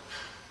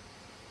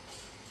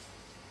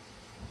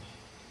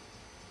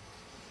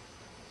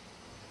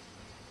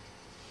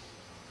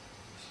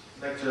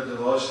 Nectar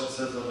devotion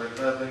says that by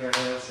clapping our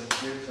hands in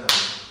kirtan,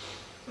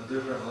 the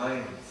different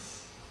lines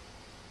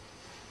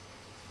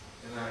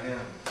in our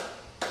hands.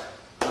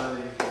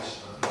 Hare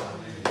Krishna, Hare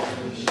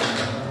Krishna,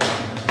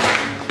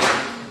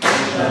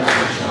 Krishna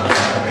Krishna,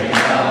 Hare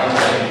Hare,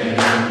 Hare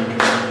Rama,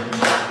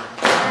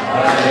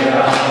 Hare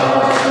Rama,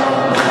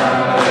 Rama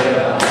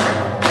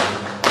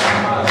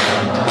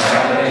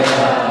Hare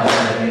Hare.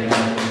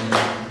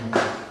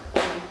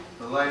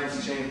 The lines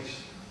change.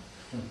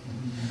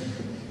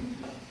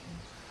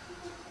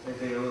 May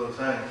take a little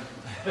time.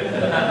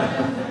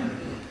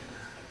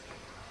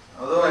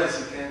 Otherwise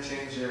you can't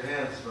change your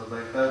hands, but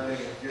by clapping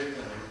and kirtan you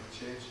can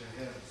change your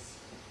hands.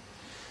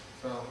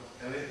 So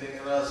anything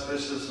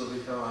inauspicious will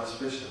become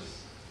auspicious.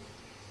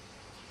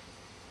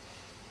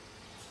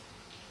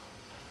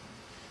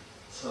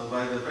 So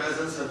by the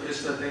presence of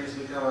Krishna things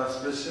become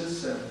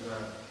auspicious, and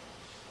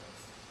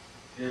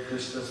here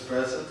Krishna's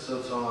present, so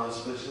it's all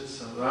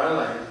auspicious. And in our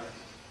life,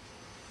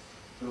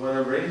 we want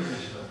to bring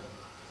Krishna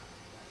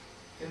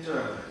into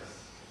our lives.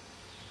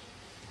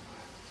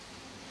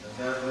 And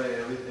that way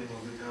everything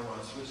will become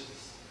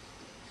auspicious.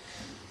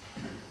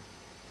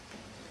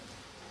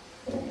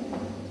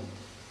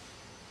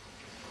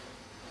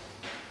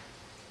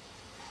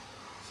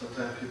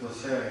 Sometimes people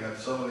say, I got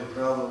so many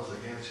problems,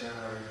 I can't chant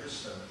Hare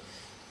Krishna.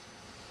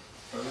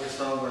 Let me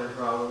solve my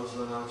problems,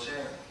 then I'll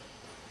chant.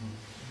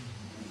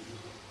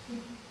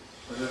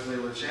 But if they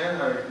would chant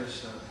Hare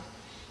Krishna,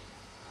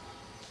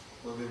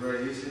 it will be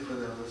very easy for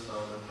them to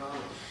solve their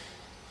problems.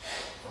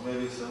 Or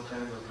maybe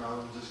sometimes the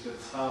problem just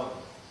gets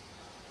solved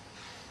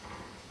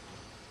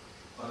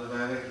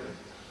automatically.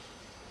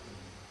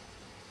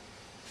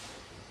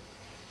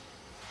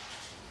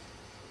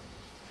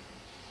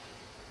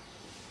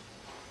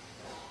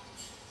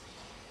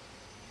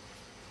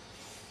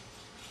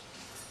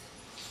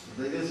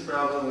 The biggest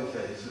problem we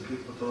face is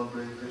people don't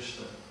bring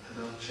Krishna. They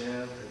don't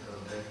chant, they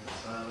don't take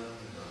prasada,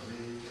 they don't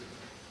read.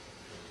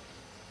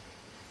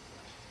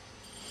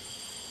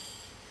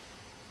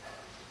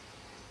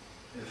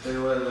 If they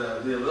would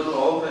be a little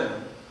open,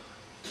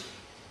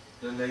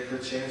 then they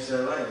could change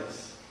their lives.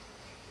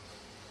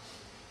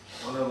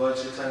 One of Lord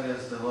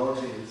Chaitanya's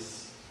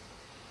devotees,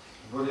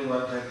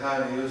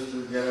 Buddhimantakani, used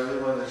to get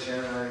everyone to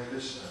chant Hare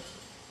Krishna.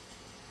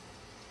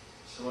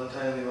 So one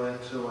time he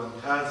went to one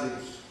Kazi,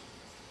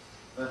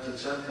 not to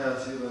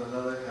Chandkazi, but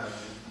another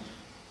Kazi.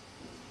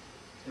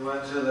 He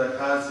went to the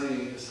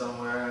Kazi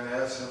somewhere and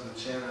asked him to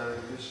chant Hare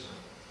Krishna.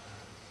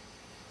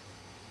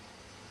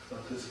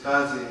 But this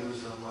Kazi,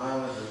 who's a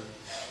Mohammedan,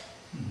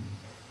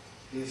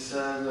 he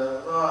said,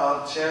 no,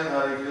 I'll chant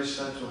Hare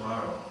Krishna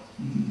tomorrow.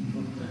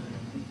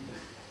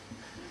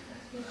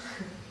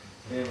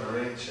 Gave him a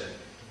rain check.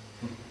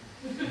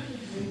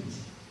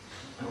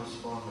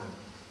 Postponement.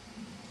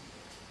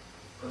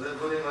 But then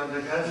put him on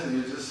the country,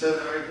 you just said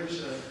Hare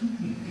Krishna.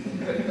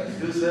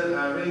 You said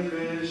Hare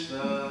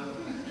Krishna.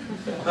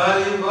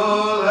 Hari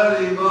Bol,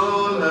 Hari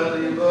Bol,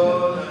 Hari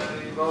Bol,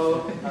 Hari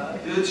Bol.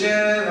 You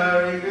chant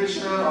Hare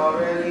Krishna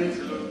already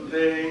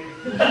today.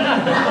 He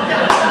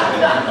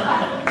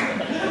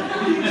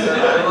said,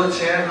 I will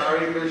chant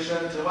Hare Krishna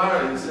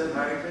tomorrow. You said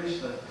Hare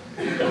Krishna.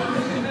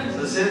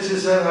 So since you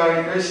said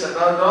Hare Krishna,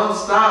 now don't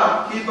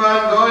stop, keep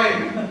on going.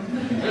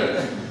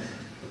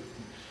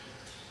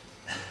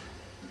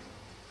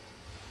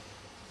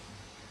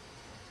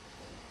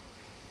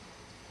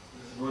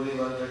 This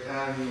Buddhivanta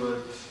Khan, he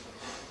would...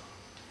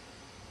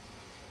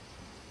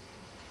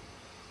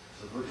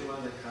 So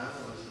Buddhivanta Khan,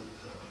 was it...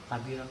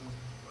 Abhiram.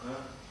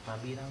 Huh?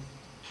 Abhiram.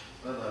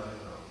 Not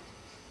Abhiram.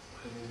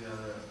 Maybe the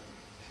other...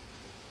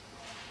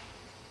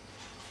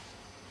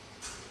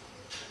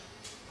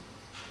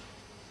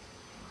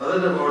 Other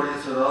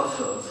devotees would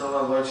also, some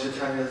of Lord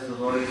Chaitanya's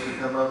devotees would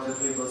come up to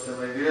people and say,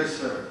 my dear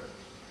sir,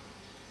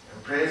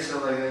 and praise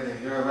him like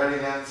anything. You're very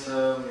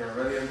handsome, you're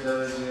very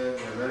intelligent,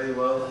 you're very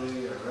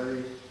wealthy, you're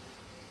very,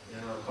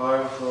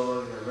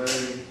 powerful, you're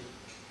very,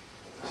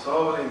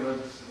 so many good,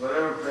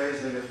 whatever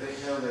praise they could think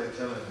of, they're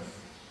telling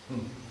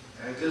him.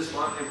 And just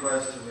one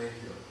request to make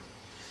you.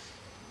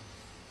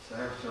 So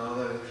after all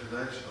that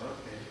introduction,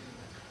 okay,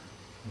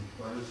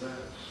 what is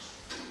that?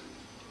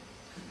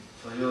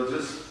 So you'll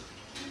just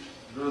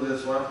do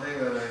this one thing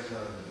that I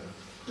tell you,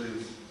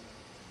 please.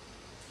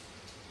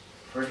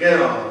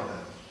 Forget all of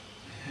that,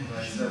 what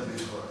I said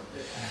before.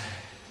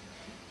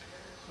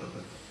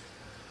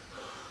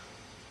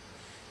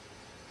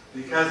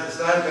 Because it's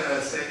not going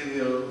to save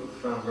you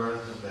from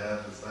birth and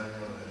death, it's not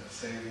going to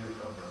save you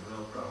from the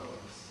real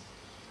problems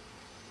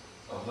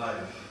of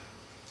life.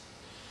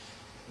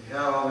 You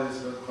have all these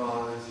good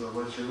qualities, but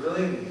what you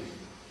really need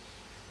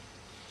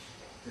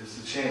is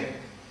to change.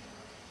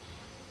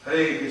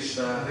 Hare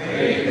Krishna,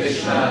 Hare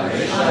Krishna,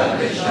 Krishna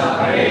Krishna,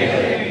 Hare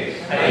Hare,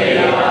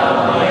 Hare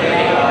Rama,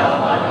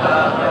 Rama,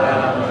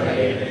 Rama,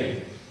 Hare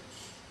Hare.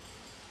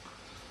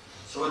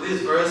 So what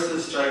these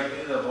verses strike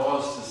me the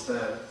most is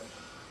that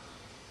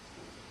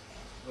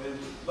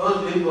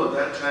most people at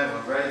that time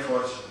were very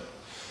fortunate.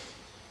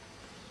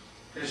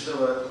 Krishna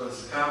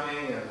was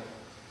coming and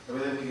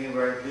everything became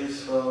very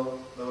peaceful.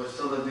 There were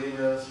still the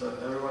demons,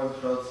 but everyone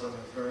felt some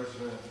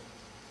encouragement.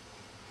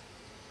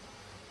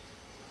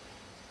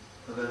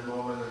 At that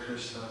moment that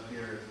Krishna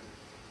appeared.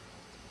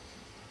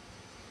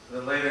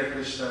 Then later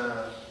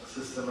Krishna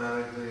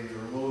systematically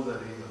removed the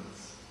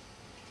demons.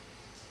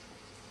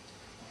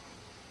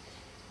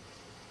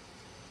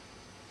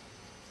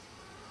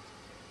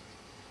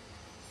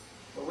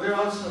 But we're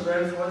also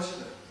very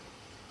fortunate.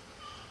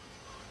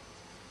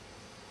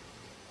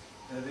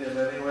 Maybe in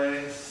many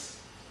ways,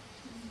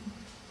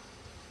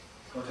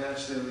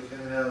 potentially we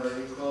can have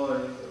an equal or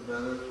even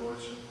better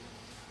fortune.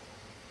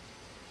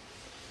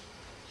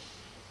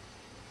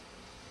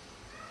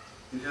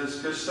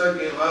 Because Krishna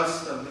gave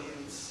us the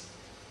means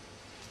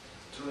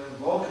to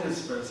invoke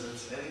His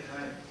presence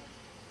anytime.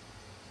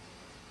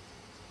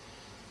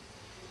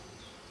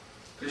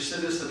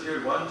 Krishna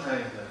disappeared one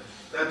time then.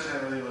 That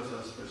time really was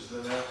auspicious.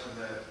 Then after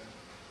that,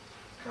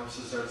 comes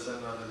to start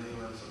sending out the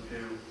demons.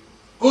 Okay,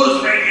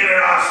 who's making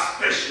it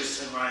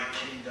auspicious in my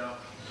kingdom?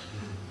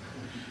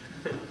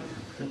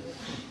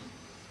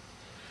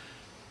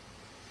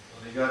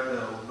 When he got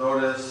the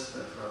notice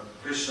that from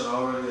Krishna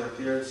already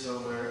appeared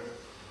somewhere,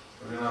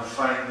 we're going to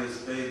find this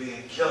baby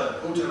and kill him.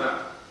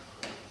 Putana.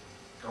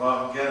 Go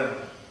out and get him.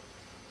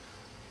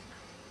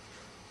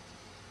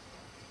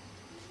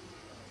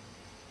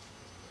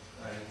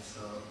 Right, so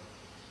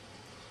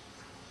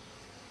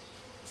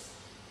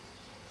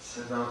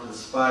send out the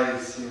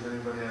spies, see if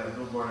anybody had a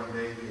newborn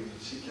baby.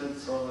 She killed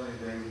so many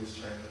babies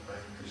trying to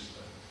find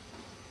Krishna.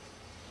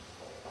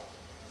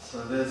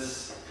 So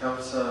this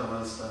Kamsa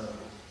was,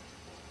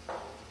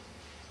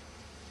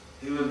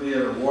 he would be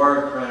a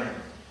war crime.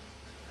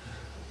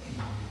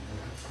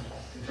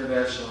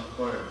 International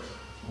court.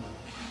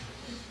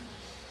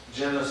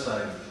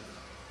 Genocide.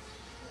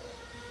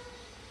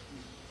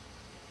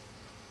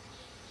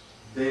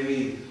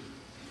 Baby.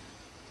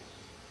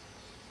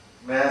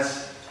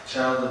 Mass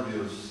child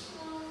abuse.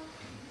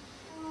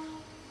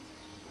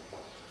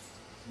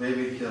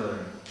 Baby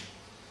killer.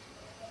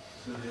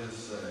 To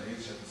his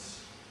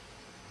agents.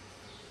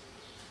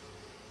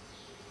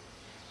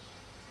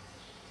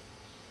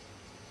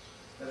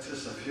 That's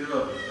just a few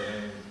of the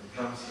things.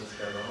 Kamsa's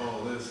got a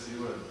whole list. He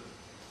would.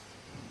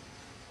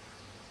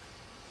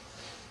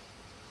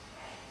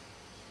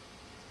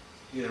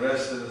 He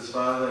arrested his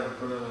father and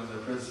put him into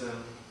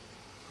prison,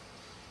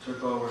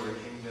 took over the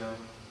kingdom,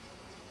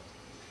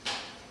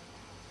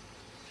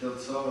 killed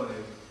so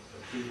many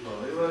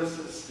people. He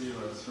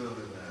was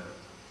really mad.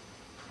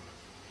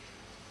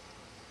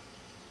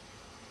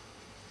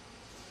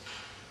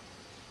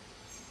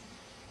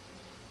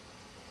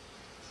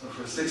 So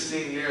for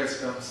 16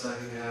 years,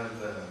 Kamsa, he had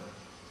the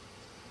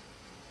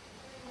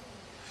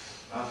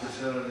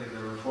opportunity to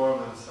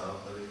reform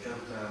himself, but he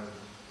kept on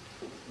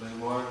doing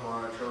more and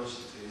more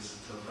atrocities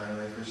until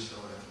finally Krishna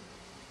went.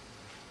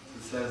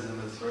 It says in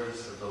this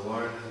verse that the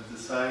Lord has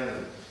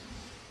decided,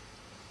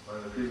 or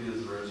in the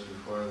previous verse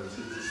before this,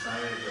 He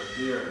decided to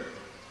appear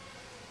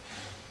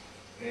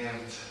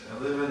and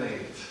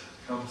eliminate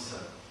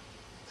Kamsa.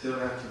 So you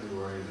don't have to be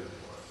worried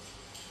anymore.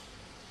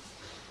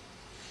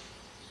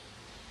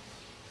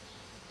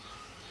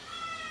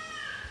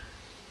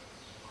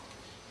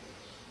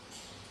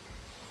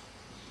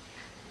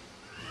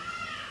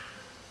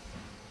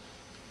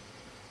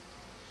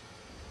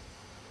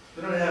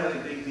 We don't have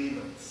any big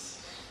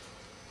demons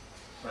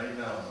right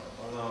now,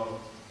 although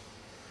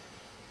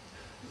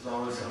there's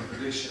always some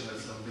prediction that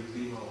some big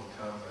demon will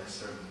come by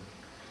certain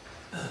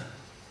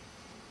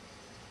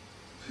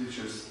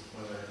futures,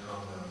 what I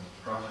call them,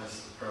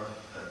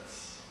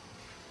 prophets.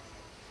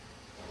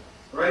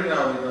 Right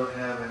now we don't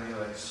have any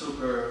like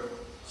super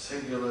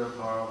singular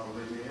powerful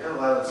big demons. We have a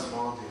lot of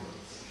small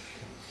demons,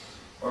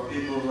 or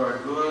people who are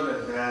good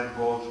and bad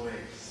both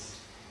mixed.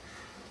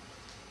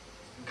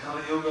 In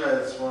Kali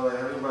Yuga, it's more like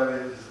everybody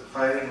is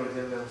fighting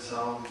within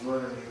themselves,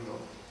 good and evil.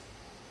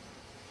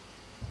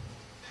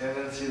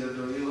 Tendency to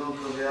do evil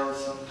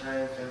prevails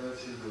sometimes,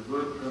 tendency to do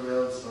good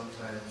prevails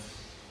sometimes.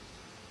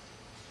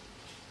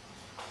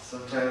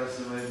 Sometimes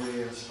they may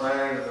be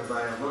inspired to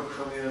buy a book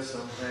from you,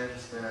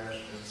 sometimes they're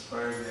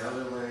inspired the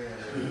other way and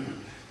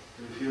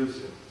they refuse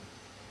you.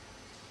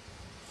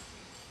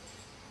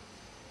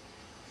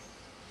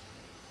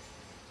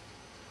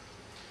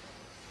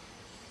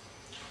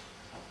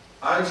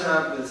 Our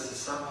job is to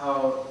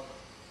somehow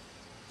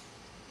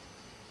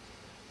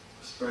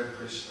spread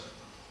Krishna.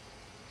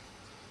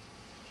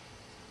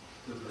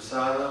 The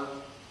prasadam,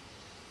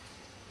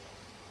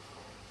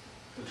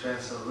 to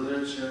translate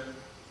literature,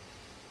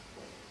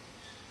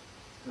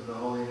 to the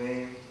holy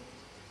name,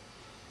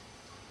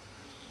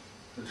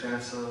 to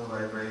translate the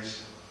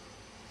vibration.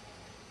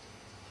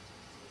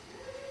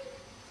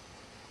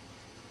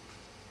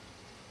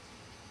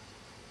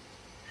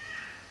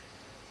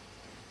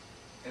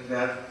 And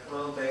that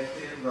will make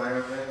the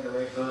environment, to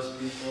make those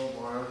people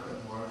more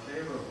and more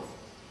favorable.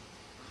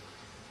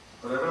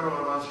 But I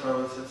remember once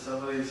Prabhupada said,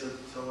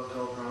 someone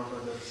told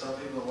Prabhupada that some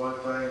people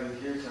walk by in the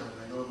kirtan,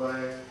 they go by,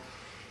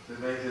 they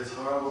make this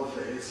horrible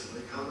face, and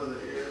they cover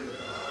their ears.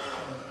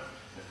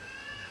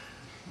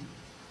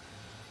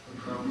 And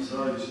Prabhupada said,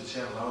 oh, you should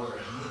chant louder.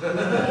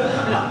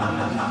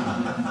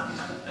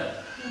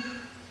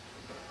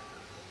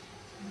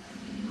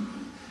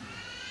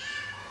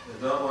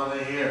 They don't want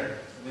to hear.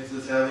 It means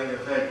it's having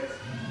effect.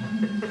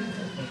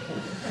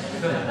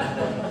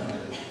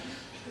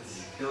 It's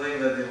killing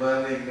the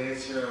demonic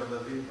nature of the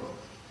people.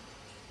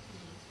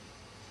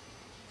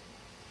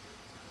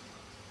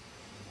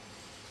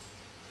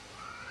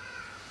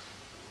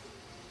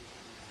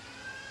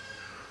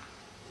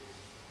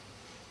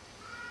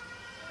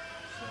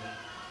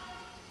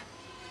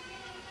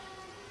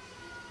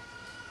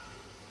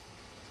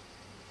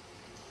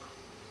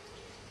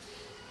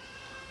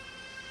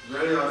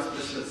 Very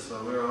auspicious, so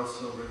we're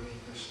also bringing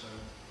Krishna.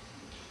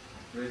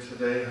 Read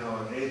today how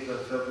on 8th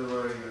of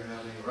February you're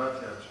having Rath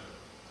Yatra.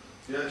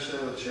 Do you actually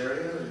have a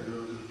chariot or you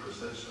do the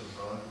procession of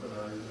Bhāgavatam?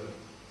 How do you do it?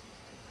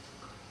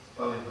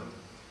 Paliman.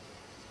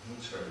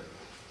 Chariot.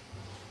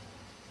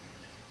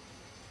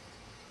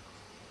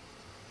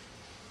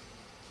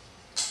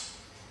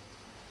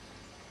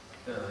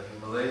 Yeah, like in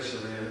Malaysia, a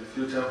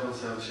few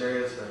temples have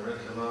chariots and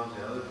rent them out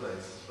to other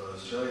places, but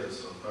Australia is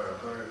so far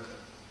apart.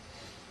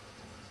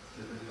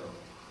 Difficult.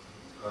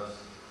 Because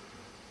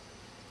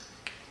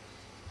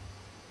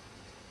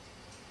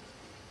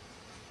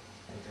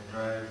you can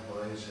drive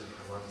Malaysia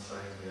from one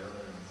side to the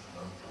other in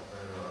a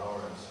matter of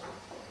hours.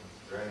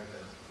 Drag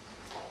that.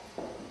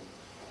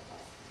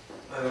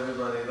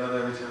 Not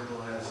every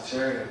temple has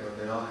chariot, but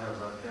they all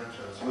have Rath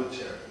Yatras, wood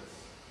chariots.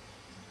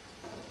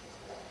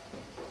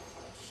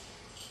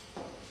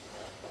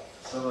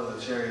 Some of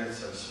the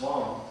chariots are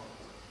small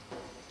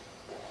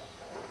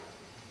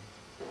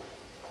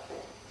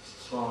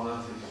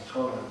enough that you can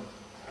tow them.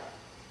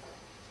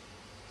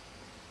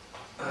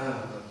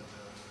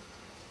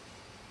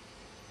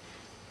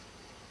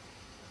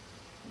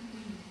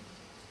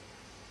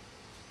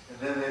 And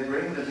then they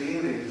bring the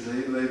deities.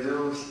 They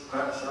do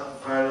some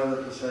part of the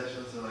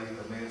processions in like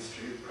the main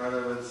street. Part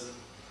of it's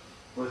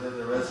within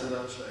the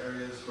residential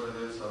areas where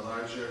there's a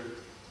larger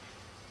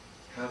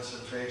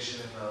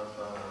concentration of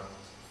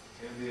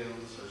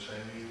Indians or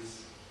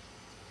Chinese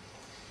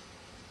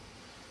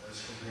as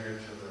compared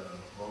to the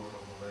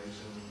local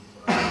Malaysian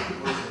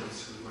Muslims,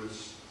 which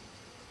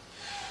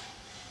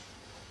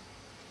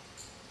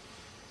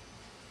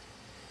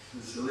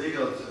it's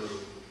illegal to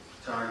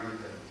target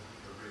them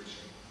for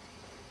preaching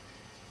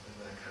in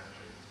that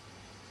country.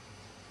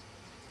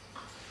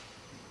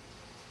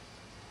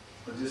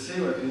 But you see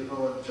when people,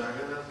 when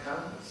Jagannath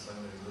comes, I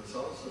mean, it's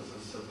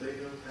a big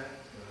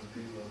impact.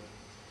 People,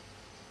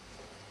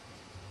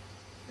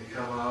 they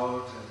come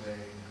out and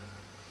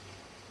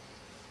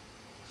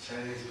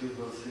Chinese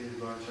people see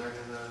Lord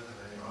Jagannath and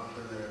they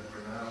offer their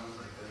pranams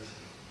like this.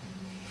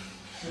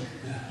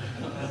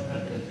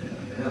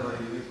 They have a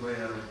unique way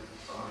of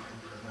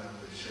offering pranam.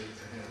 They shake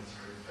their hands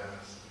very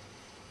fast.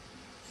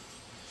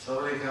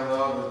 Somebody come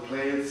out with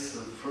plates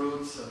of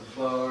fruits and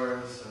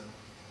flowers, and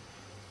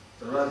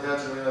the Rath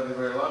Yatra may not be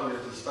very long. We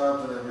have to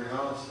stop at every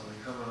house and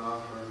we come and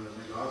offer the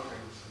big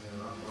offerings, and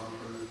they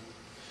offer,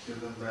 give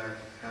them back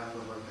half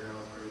of what they offered.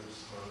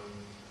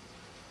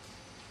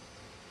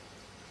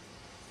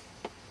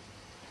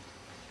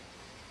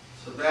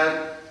 So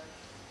that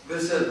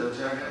visit of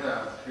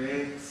Jagannath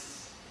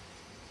creates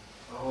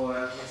a whole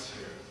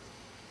atmosphere.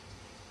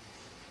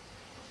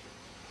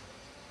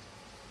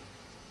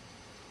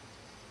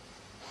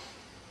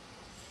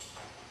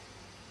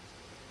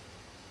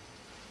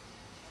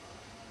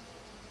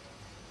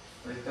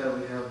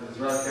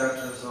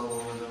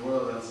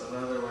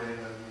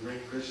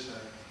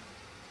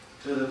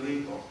 to the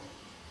people.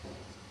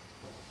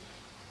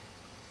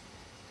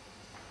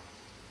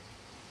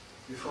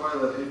 Before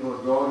the people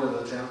would go to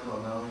the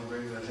temple, now we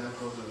bring the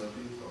temple to the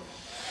people.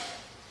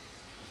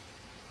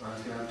 Our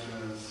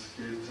yatras,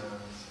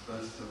 kirtans,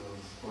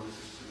 festivals, books,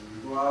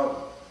 we go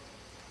out,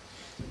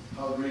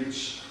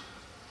 outreach.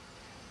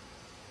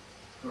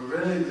 We're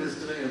really just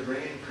doing it,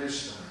 bringing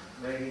Krishna,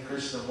 making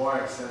Krishna more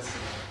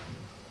accessible.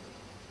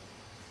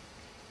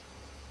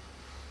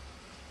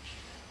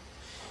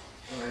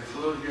 When I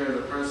flew here,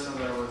 the person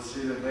that was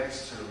seated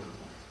next to me,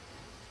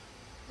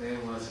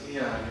 name was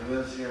Ian, he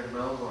lives here in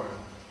Melbourne.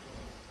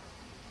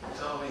 He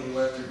told me he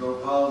went to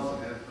Gopal's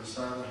and had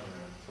prasadam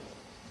there.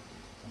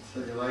 He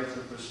said he liked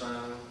the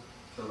prasadam,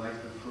 he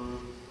liked the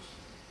food,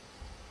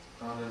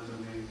 found it to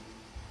be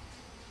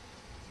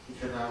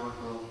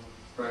economical,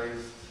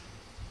 priced.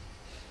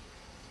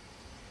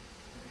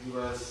 He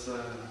was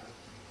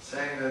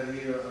saying that he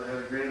had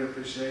a great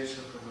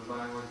appreciation for the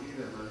Bhagavad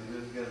Gita, but he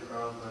didn't get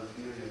Prabhupada's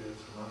Gita, he did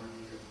some other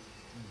Gita.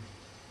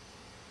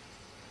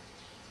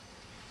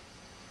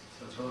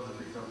 So I told him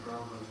to pick up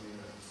Prabhupada's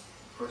Gita.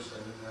 Of course I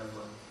didn't have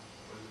one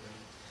with me.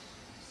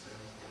 So.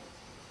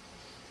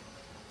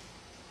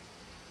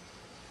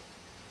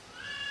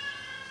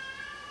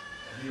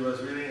 And he was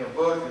reading a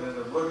book, and in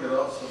the book it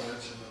also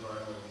mentioned the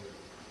Bhagavad Gita.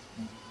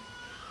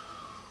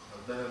 A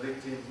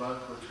Benedictine monk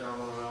would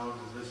travel around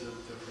and visit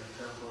different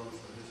temples,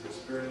 and his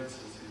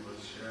experiences he was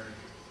sharing.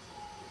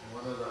 And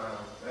one of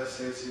the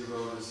essays he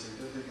wrote is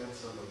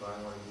Significance of the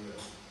Bhagavad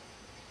Gita.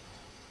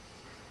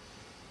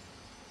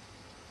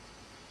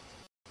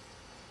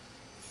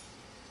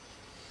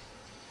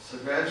 So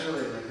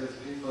gradually, like as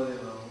people,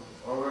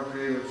 over a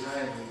period of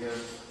time, we get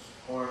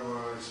more and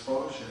more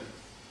exposure.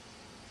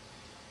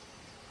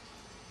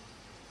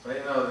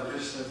 Right now, the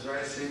Krishna is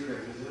very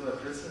secret. He's in a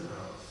prison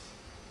house.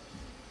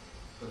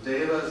 The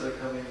devas are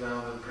coming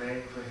down and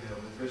praying for him,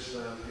 and Krishna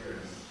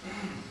appears.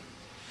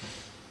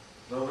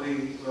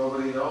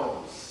 Nobody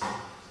knows.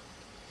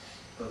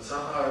 But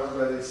somehow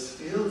everybody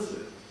feels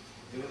it,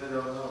 even they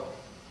don't know.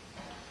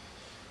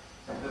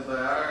 And by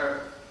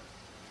our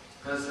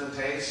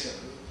presentation,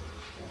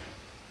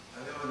 I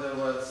know there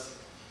was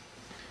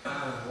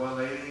one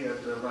lady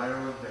at the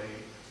Byron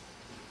Bay.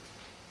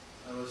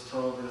 I was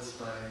told this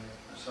by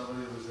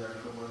somebody who was there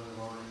for one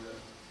morning that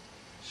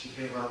she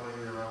came up,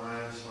 maybe the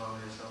Ramayana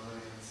Swami or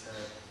somebody, and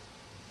said,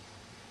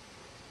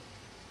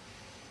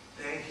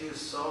 "Thank you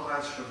so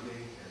much for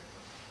being here.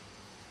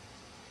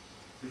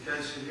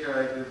 Because you're here,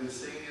 I could be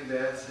singing and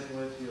dancing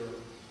with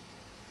you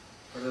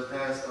for the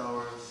past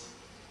hours,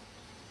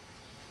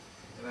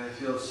 and I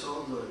feel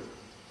so good.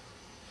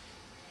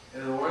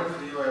 And if it weren't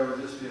for you, I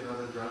would just be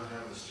another drunk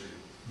on the street.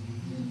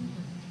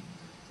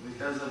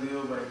 Because of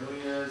you, my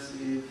New Year's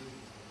Eve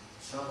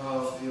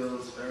somehow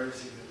feels very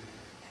significant."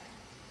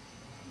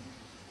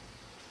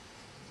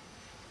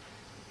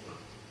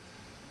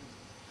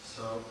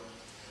 So,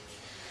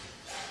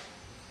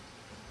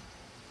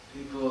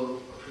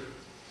 people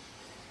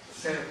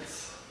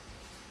sense.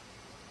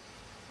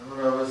 I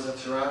remember I was in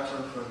Toronto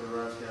for the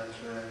Rath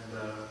Yatra, and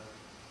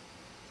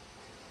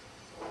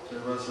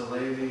there was a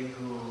lady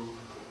who,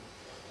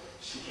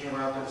 she came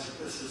up and said,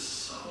 "This is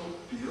so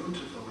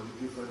beautiful." When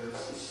people say,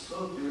 "This is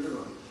so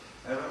beautiful."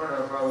 I remember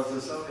our Prabhupada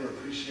said, somebody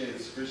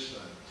appreciates Krishna,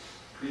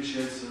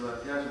 appreciates the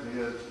Rath Yatra,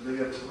 they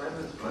get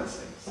tremendous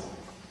blessings.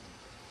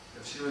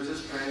 And she was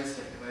just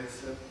praising, and I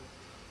said,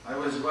 I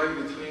was right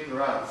between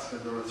Raths,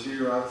 because there were 3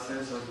 Raths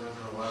there, so I was going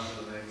from one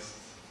to the next.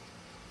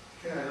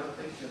 Okay, I don't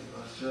think in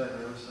Australia I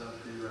never saw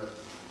 3 Raths.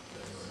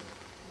 Anyway.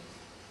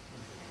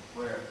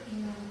 Where?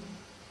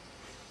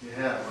 You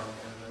had one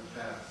and then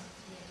passed.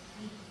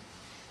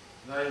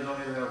 Now you don't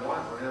even have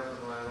one. What happened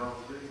when I had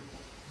all 3?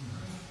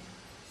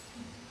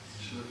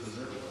 Should have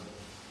preserved one.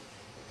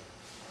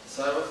 So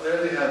I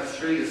barely had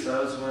 3, so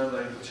I was one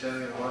like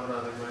chanting in one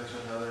round and going to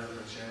another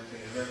for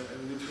chanting. And then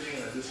in between,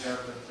 I just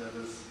happened to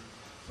this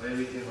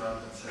lady came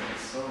up and said,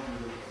 "It's so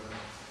beautiful."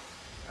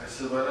 And I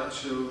said, "Why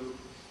don't you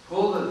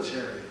pull the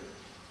chariot?"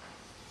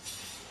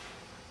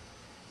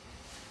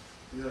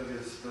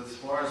 That's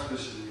more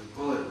auspicious, you can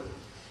pull it.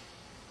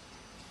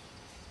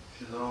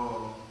 She said,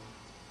 "Oh,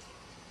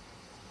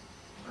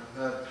 I'm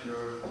not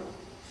pure."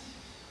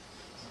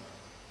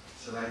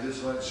 So I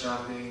just went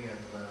shopping,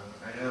 and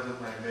I have in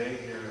my bag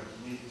here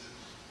meat.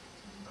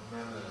 I'm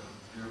not a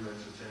pure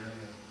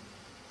vegetarian.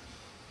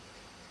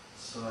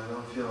 So I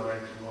don't feel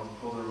right to go and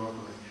pull the rope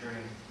and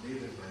carrying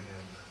meat in my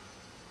hand.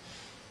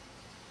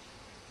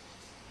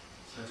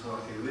 So I thought,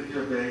 okay, leave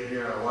your bag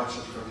here, I'll watch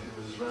it for a few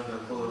minutes, run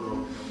and pull the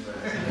rope and come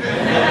back.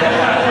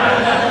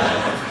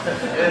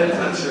 I didn't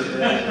touch it.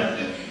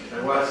 I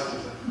watched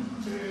it.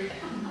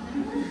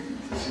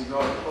 So she go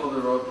and pull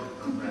the rope and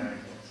come back.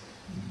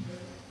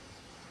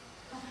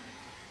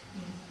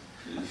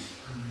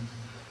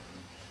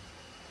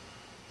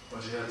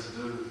 What she had to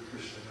do with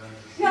Krishna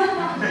consciousness.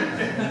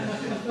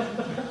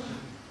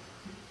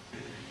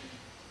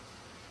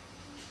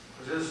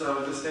 I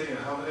was just thinking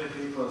how many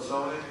people,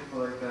 so many people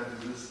like that who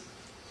just,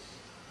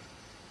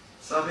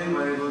 some people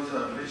are able to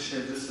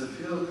appreciate just to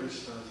feel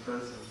Krishna's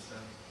presence.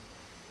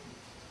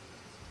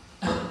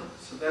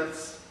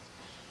 that's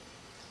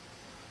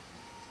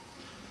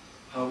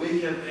how we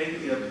can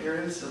make the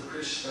appearance of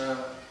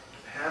Krishna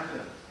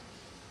happen.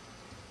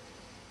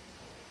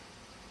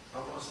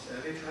 Almost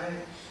any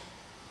time.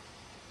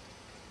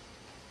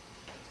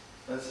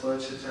 That's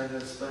Lord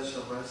Chaitanya's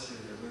special mercy.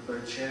 By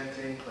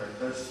chanting, by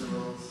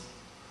festivals.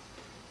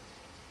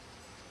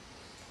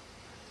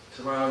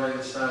 Tomorrow night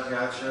is Snan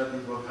Yatra,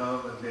 people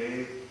come and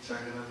bathe,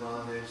 Jagannath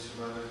Baladev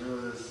Subhadra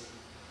do this.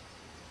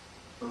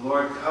 The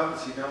Lord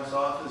comes, He comes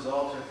off His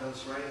altar,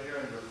 comes right here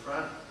in the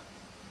front,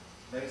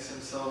 makes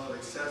Himself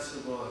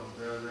accessible, and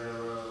their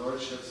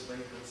lordships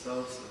make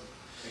themselves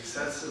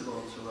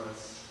accessible to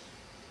us,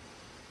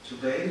 to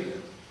bathe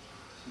Him.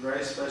 It's a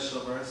very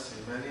special mercy.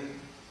 Many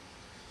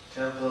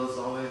temples,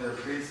 only the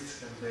priests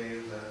can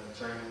bathe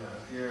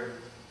Jagannath. Here,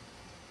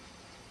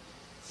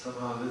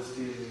 somehow this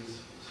deity is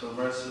so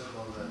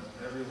merciful that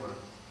everyone.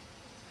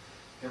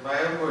 In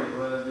Mayapur, you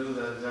want to do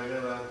the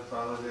Jagannath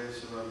Baladev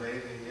Subhadra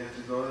bathing, you have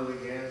to go to the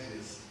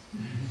Ganges,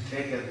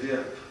 take a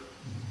dip,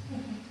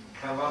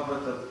 come up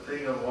with a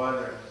thing of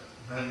water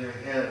on your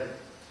head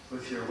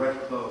with your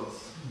wet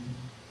clothes.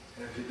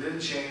 And if you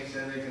didn't change,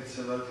 then you can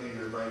say, okay,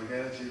 you're by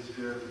Ganges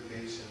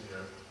purification,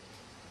 you're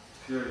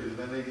pure,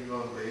 then they can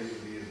go and bathe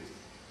the deity.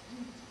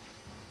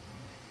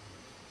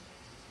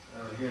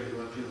 Here, you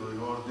want people to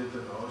go and dip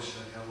in the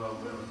ocean and come up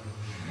with them.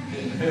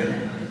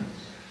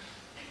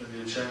 When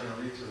you're China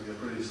Rita, you're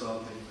pretty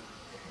salty.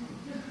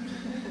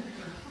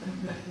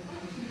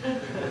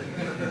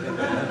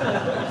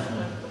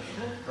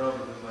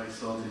 Probably don't like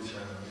salty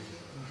China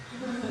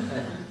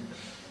Rita.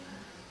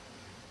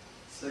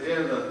 So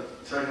here the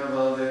Jagannath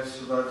Baladev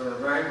Subhadra,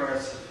 very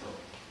merciful.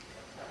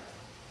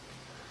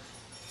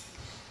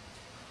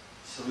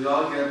 So we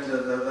all get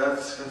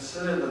that's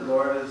considered the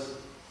Lord as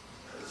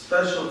a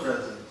special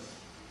presence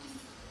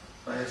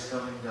by His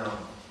coming down.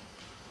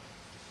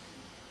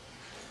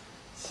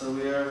 So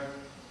we're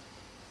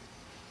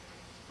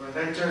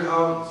nectar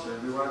hounds,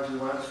 right? We want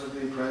to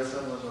be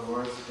present when the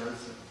Lord's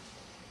present.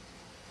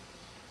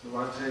 We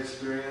want to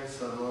experience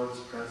the Lord's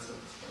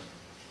presence.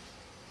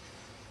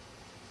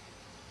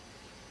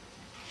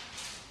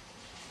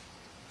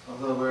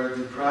 Although we're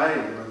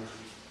deprived, we're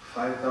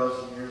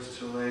 5,000 years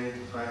too late,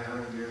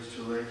 500 years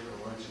too late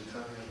for Lord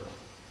Chaitanya.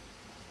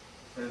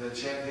 By the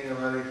chanting of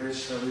Hare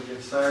Krishna, we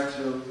can start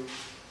to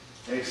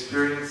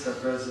experience the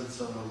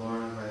presence of the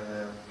Lord by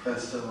the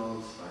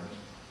festivals.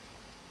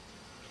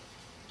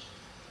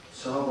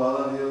 So hope all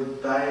of you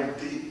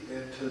dive deep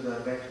into the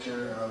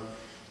nectar of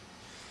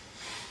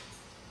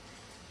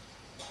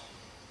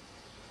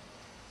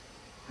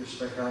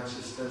Krishna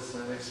consciousness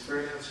and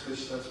experience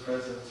Krishna's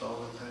presence all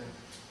the time.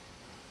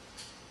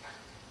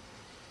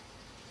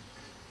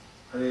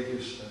 Hare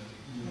Krishna.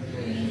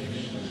 Hare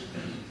Krishna.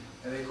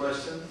 Any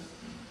questions?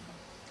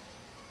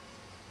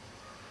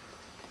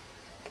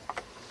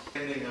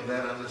 Ending of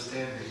that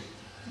understanding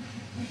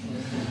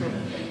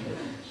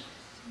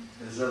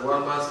is that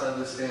one must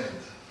understand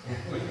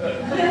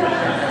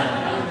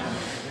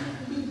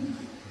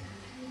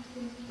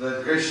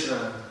that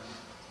Krishna,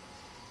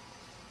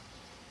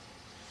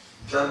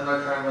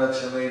 Janma Karma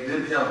Chame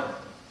Divyam,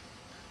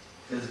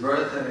 His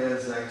birth and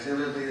His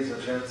activities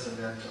are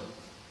transcendental.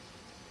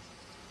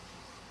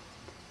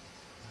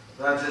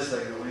 Not just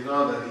like we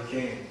know that He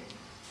came,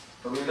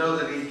 but we know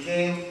that He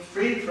came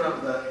free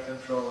from the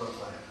control of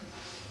life.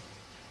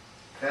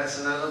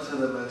 Transcendental to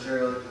the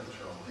material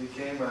control. He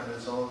came on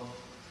His own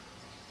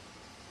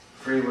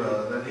free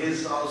will. And then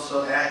He's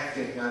also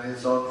acting on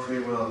His own free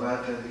will,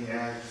 not that He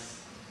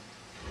acts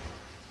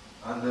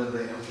under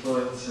the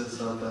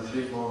influences of the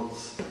three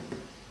modes.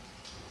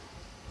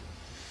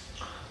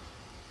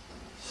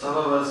 Some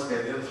of us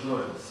get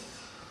influenced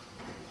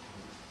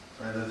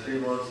by the three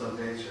modes of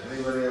nature.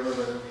 Anybody ever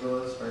been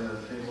influenced by the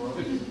three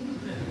modes?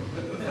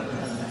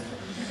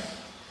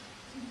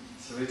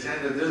 So we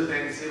tend to do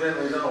things even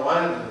when we don't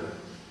want to do it.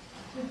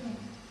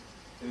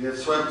 We get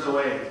swept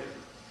away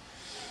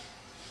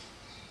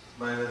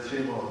by the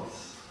three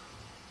modes.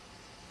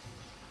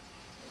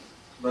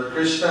 But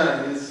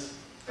Krishna, His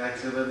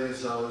activity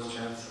is always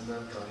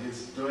transcendental.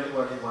 He's doing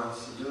what He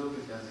wants to do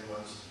because He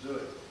wants to do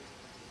it.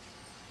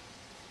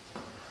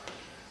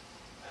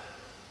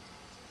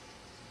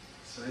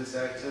 So His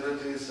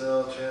activities are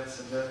all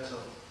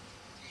transcendental.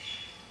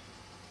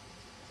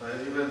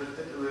 But even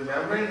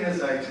remembering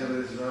His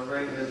activities,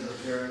 remembering His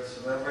appearance,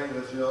 remembering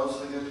that we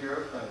also get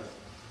purified.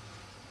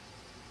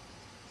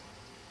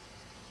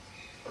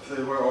 If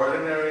they were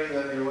ordinary,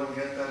 then you wouldn't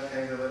get that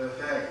kind of an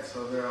effect.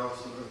 So they're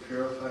also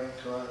purifying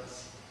to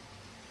us.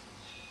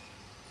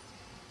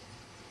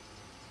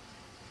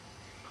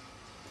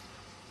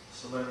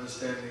 So my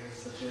understanding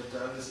is that you have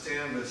to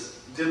understand this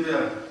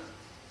divya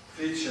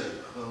feature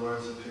of the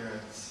Lord's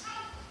appearance.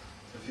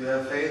 If you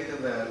have faith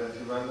in that, if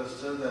you've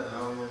understood that,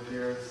 how He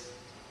appears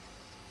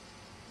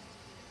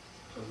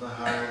from the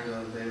heart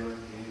of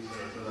Devaki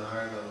to the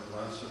heart of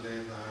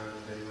Vasudeva, the heart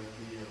of Devaki,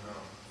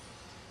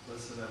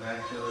 this is an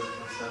accurate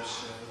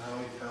conception of how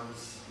He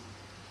comes.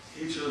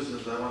 He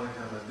chooses, I want to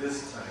come at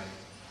this time.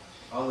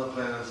 All the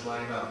planets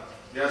line up.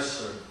 Yes,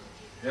 sir.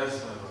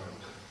 Yes, my Lord.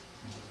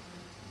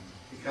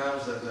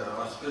 comes at the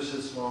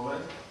auspicious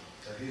moment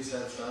that he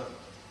sets up.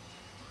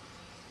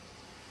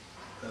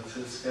 That's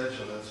his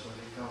schedule, that's when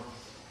he comes.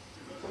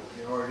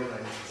 He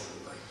organizes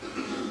it like that.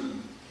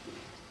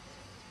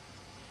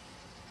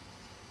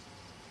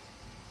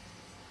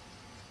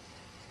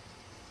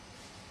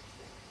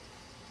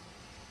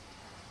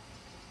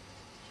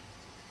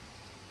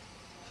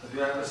 So if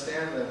you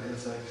understand that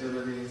his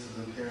activities, his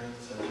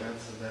appearance are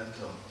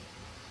transcendental,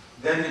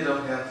 then you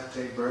don't have to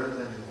take birth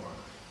anymore.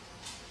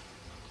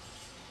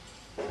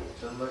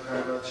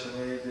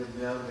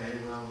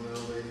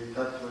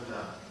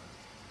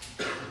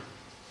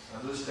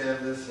 Understand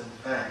this in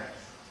fact.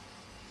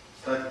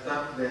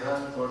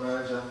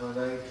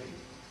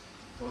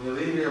 When you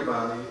leave your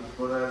body,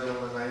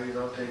 you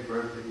don't take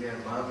birth again.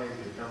 Mame,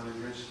 you come to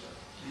Krishna.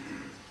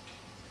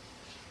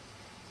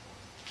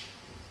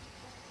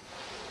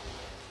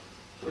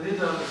 We need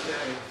to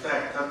understand in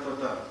fact,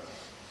 tatvata.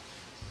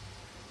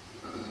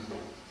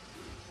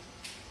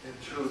 In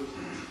truth,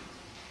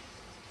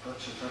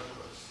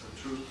 panchatattvas, the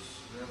truths,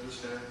 we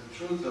understand the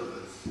truth of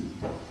this.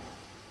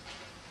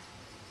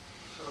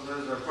 So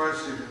there's, of course,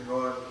 you can go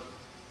on.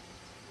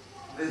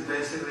 This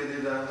basically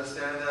need to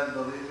understand that,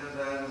 believe in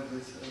that, and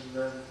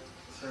then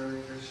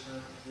serving Krishna.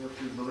 If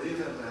you believe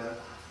in that,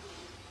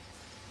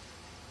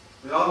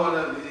 we all want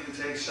to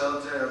take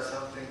shelter of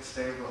something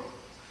stable.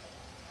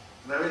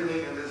 And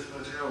everything in this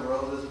material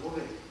world is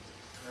moving.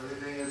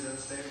 Everything is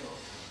unstable.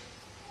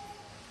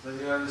 Then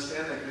you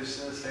understand that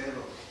Krishna is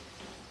stable.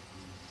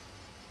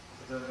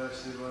 So then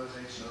actually you want to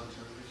take shelter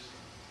of Krishna.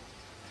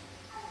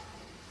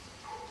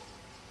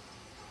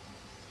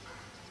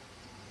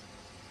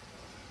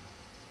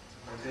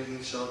 By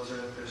taking shelter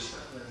in Krishna,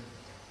 then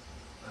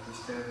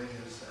understanding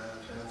his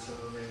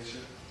transcendental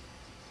nature,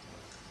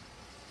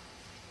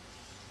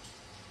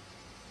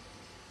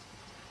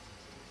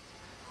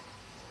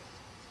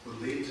 will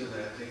lead to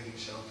that taking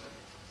shelter.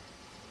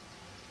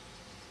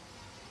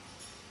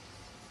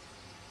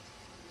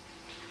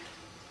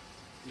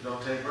 You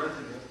don't take birth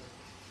again.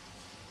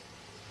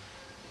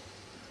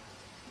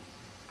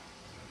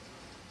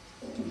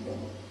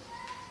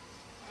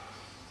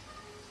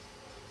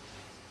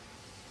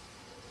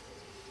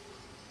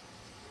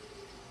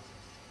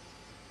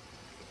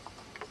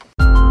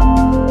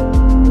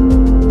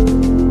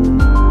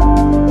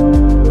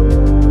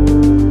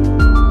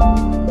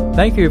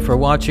 Thank you for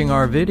watching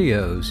our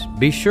videos.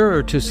 Be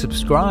sure to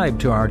subscribe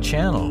to our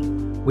channel.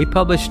 We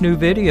publish new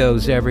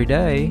videos every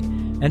day,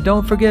 and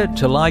don't forget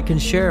to like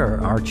and share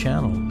our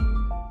channel.